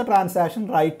മുമ്പത്തെ ട്രാൻസാക്ഷൻ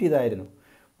റൈറ്റ് ചെയ്തായിരുന്നു.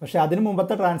 പക്ഷേ അതിന്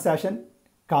മുമ്പത്തെ ട്രാൻസാക്ഷൻ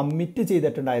കമ്മിറ്റ്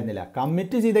ചെയ്തിട്ടുണ്ടായിരുന്നില്ല.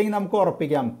 കമ്മിറ്റ് ചെയ്തെങ്കിൽ നമുക്ക്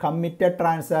ഉറപ്പിക്കാം committed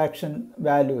transaction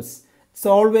values it's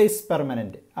always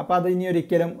permanent. അപ്പോൾ അത് ഇനി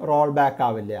ഒരിക്കലും റോൾ ബാക്ക്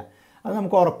ആവില്ല, അത്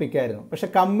നമുക്ക് ഉറപ്പിക്കാമായിരുന്നു. പക്ഷേ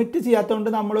കമ്മിറ്റ്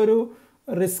ചെയ്യാത്തതുകൊണ്ട് നമ്മളൊരു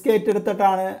റിസ്ക്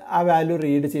ഏറ്റെടുത്തിട്ടാണ് ആ വാല്യൂ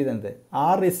റീഡ് ചെയ്തത്. ആ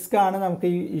റിസ്ക്കാണ് നമുക്ക്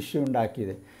ഈ ഇഷ്യൂ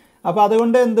ഉണ്ടാക്കിയത്. അപ്പോൾ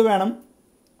അതുകൊണ്ട് എന്ത് വേണം,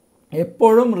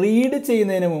 എപ്പോഴും റീഡ്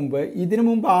ചെയ്യുന്നതിന് മുമ്പ് ഇതിനു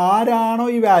മുമ്പ് ആരാണോ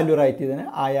ഈ വാല്യൂ റൈറ്റ് ചെയ്തതിന്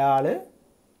അയാൾ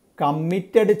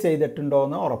കമ്മിറ്റഡ് ചെയ്തിട്ടുണ്ടോ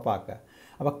എന്ന് ഉറപ്പാക്കുക.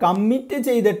 അപ്പോൾ കമ്മിറ്റ്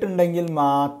ചെയ്തിട്ടുണ്ടെങ്കിൽ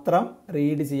മാത്രം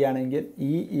റീഡ് ചെയ്യുകയാണെങ്കിൽ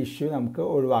ഈ ഇഷ്യൂ നമുക്ക്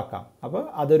ഒഴിവാക്കാം. അപ്പോൾ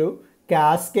അതൊരു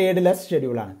കാസ്കേഡ്ലെസ്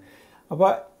ഷെഡ്യൂളാണ്.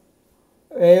 അപ്പോൾ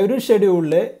ഒരു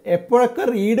ഷെഡ്യൂളിൽ എപ്പോഴൊക്കെ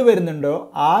റീഡ് വരുന്നുണ്ടോ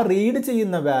ആ റീഡ്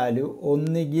ചെയ്യുന്ന വാല്യൂ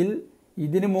ഒന്നുകിൽ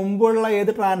ഇതിന് മുമ്പുള്ള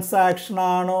ഏത്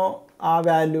ട്രാൻസാക്ഷനാണോ ആ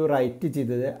വാല്യൂ റൈറ്റ്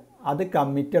ചെയ്തത് അത്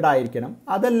കമ്മിറ്റഡ് ആയിരിക്കണം.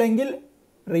 അതല്ലെങ്കിൽ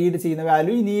റീഡ് ചെയ്യുന്ന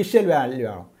വാല്യൂ ഇനീഷ്യൽ വാല്യൂ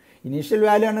ആണോ. ഇനീഷ്യൽ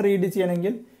വാല്യൂ ആണ് റീഡ്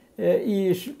ചെയ്യണമെങ്കിൽ ഈ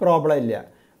പ്രോബ്ലം ഇല്ല.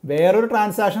 വേറൊരു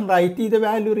ട്രാൻസാക്ഷൻ റൈറ്റ് ചെയ്ത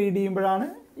വാല്യൂ റീഡ് ചെയ്യുമ്പോഴാണ്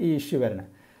ഈ ഇഷ്യൂ വരുന്നത്.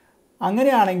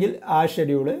 അങ്ങനെയാണെങ്കിൽ ആ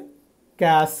ഷെഡ്യൂള്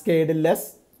കാസ്കേഡ്ലെസ്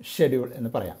ഷെഡ്യൂൾ എന്ന്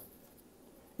പറയാം.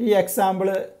 ഈ എക്സാമ്പിൾ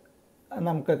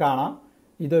നമുക്ക് കാണാം.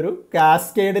 ഇതൊരു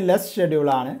കാസ്കേഡ്ലെസ്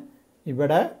ഷെഡ്യൂളാണ്.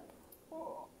 ഇവിടെ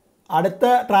അടുത്ത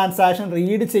ട്രാൻസാക്ഷൻ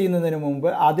റീഡ് ചെയ്യുന്നതിന് മുമ്പ്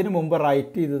അതിനു മുമ്പ്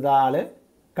റൈറ്റ് ചെയ്തത് ആൾ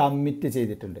കമ്മിറ്റ്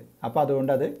ചെയ്തിട്ടുണ്ട്. അപ്പോൾ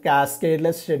അതുകൊണ്ട് അത്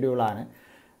കാസ്കേഡ്ലെസ് ഷെഡ്യൂളാണ്.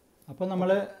 അപ്പോൾ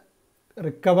നമ്മൾ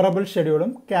റിക്കവറബിൾ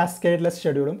ഷെഡ്യൂളും കാസ്കേഡ്ലെസ്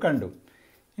ഷെഡ്യൂളും കണ്ടു.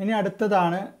 ഇനി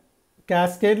അടുത്തതാണ്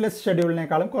കാസ്കേഡ്ലെസ്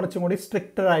ഷെഡ്യൂളിനേക്കാളും കുറച്ചും കൂടി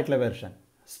സ്ട്രിക്റ്റർ ആയിട്ടുള്ള വെർഷൻ,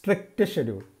 സ്ട്രിക്റ്റ്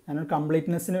ഷെഡ്യൂൾ. ഞാനൊരു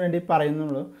കംപ്ലീറ്റ്നെസ്സിന് വേണ്ടി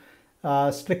പറയുന്നുള്ളൂ.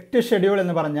 സ്ട്രിക്റ്റ് ഷെഡ്യൂൾ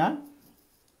എന്ന് പറഞ്ഞാൽ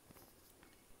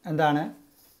എന്താണ്,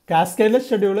 കാസ്കേഡ്ലെസ്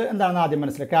ഷെഡ്യൂൾ എന്താണെന്ന് ആദ്യം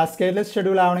മനസ്സിലാക്കുക. കാസ്കേഡ്ലെസ്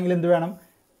ഷെഡ്യൂൾ ആവണമെങ്കിൽ എന്ത് വേണം,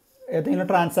 ഏതെങ്കിലും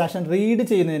ട്രാൻസാക്ഷൻ റീഡ്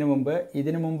ചെയ്യുന്നതിന് മുമ്പ്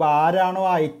ഇതിനു മുമ്പ് ആരാണോ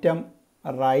ആ ഐറ്റം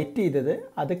റൈറ്റ് ചെയ്തത്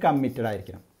അത് കമ്മിറ്റഡ്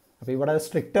ആയിരിക്കണം. അപ്പോൾ ഇവിടെ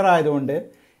സ്ട്രിക്റ്റർ ആയതുകൊണ്ട്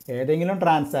ഏതെങ്കിലും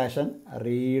ട്രാൻസാക്ഷൻ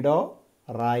റീഡോ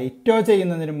റൈറ്റോ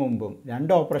ചെയ്യുന്നതിന് മുമ്പും,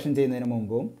 രണ്ട് ഓപ്പറേഷൻ ചെയ്യുന്നതിന്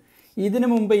മുമ്പും ഇതിനു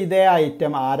മുമ്പ് ഇതേ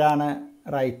ഐറ്റം ആരാണ്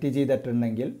റൈറ്റ്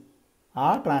ചെയ്തിട്ടുണ്ടെങ്കിൽ ആ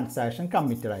ട്രാൻസാക്ഷൻ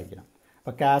കമ്മിറ്റഡ് ആയിരിക്കണം.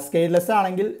 അപ്പോൾ കാസ്കേഡ്ലെസ്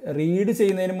ആണെങ്കിൽ റീഡ്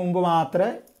ചെയ്യുന്നതിന് മുമ്പ് മാത്രമേ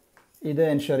ഇത്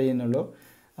എൻഷുർ ചെയ്യുന്നുള്ളൂ.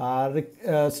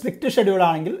 സ്ട്രിക്റ്റ് ഷെഡ്യൂൾ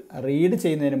ആണെങ്കിൽ റീഡ്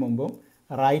ചെയ്യുന്നതിന് മുമ്പും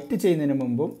റൈറ്റ് ചെയ്യുന്നതിന്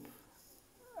മുമ്പും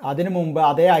അതിനു മുമ്പ്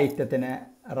അതേ ഐറ്റത്തിന്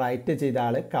റൈറ്റ് ചെയ്ത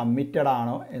ആൾ കമ്മിറ്റഡ്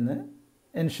ആണോ എന്ന്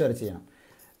എൻഷുർ ചെയ്യണം.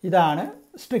 ഇതാണ്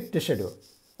സ്ട്രിക്റ്റ് ഷെഡ്യൂൾ.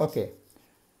 ഓക്കെ,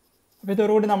 അപ്പോൾ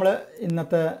ഇതോടുകൂടി നമ്മൾ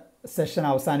ഇന്നത്തെ സെഷൻ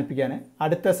അവസാനിപ്പിക്കുകയാണ്.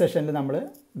 അടുത്ത സെഷനിൽ നമ്മൾ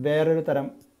വേറൊരു തരം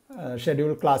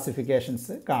ഷെഡ്യൂൾ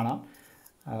ക്ലാസിഫിക്കേഷൻസ് കാണാം.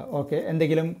 ഓക്കെ,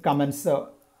 എന്തെങ്കിലും കമൻസോ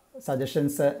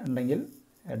സജഷൻസ് ഉണ്ടെങ്കിൽ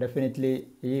ഡെഫിനറ്റ്ലി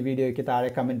ഈ വീഡിയോയ്ക്ക് താഴെ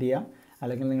കമൻറ്റ് ചെയ്യാം.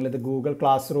 അല്ലെങ്കിൽ നിങ്ങളിത് ഗൂഗിൾ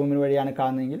ക്ലാസ് റൂമിന് വഴിയാണ്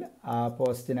കാണുന്നതെങ്കിൽ ആ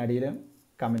പോസ്റ്റിനടിയിലും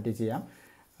കമൻറ്റ് ചെയ്യാം.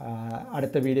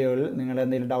 അടുത്ത വീഡിയോയിൽ നിങ്ങൾ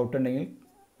എന്തെങ്കിലും ഡൗട്ട് ഉണ്ടെങ്കിൽ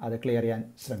അത് ക്ലിയർ ചെയ്യാൻ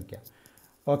ശ്രമിക്കാം.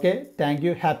 Okay, thank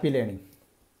you. Happy learning.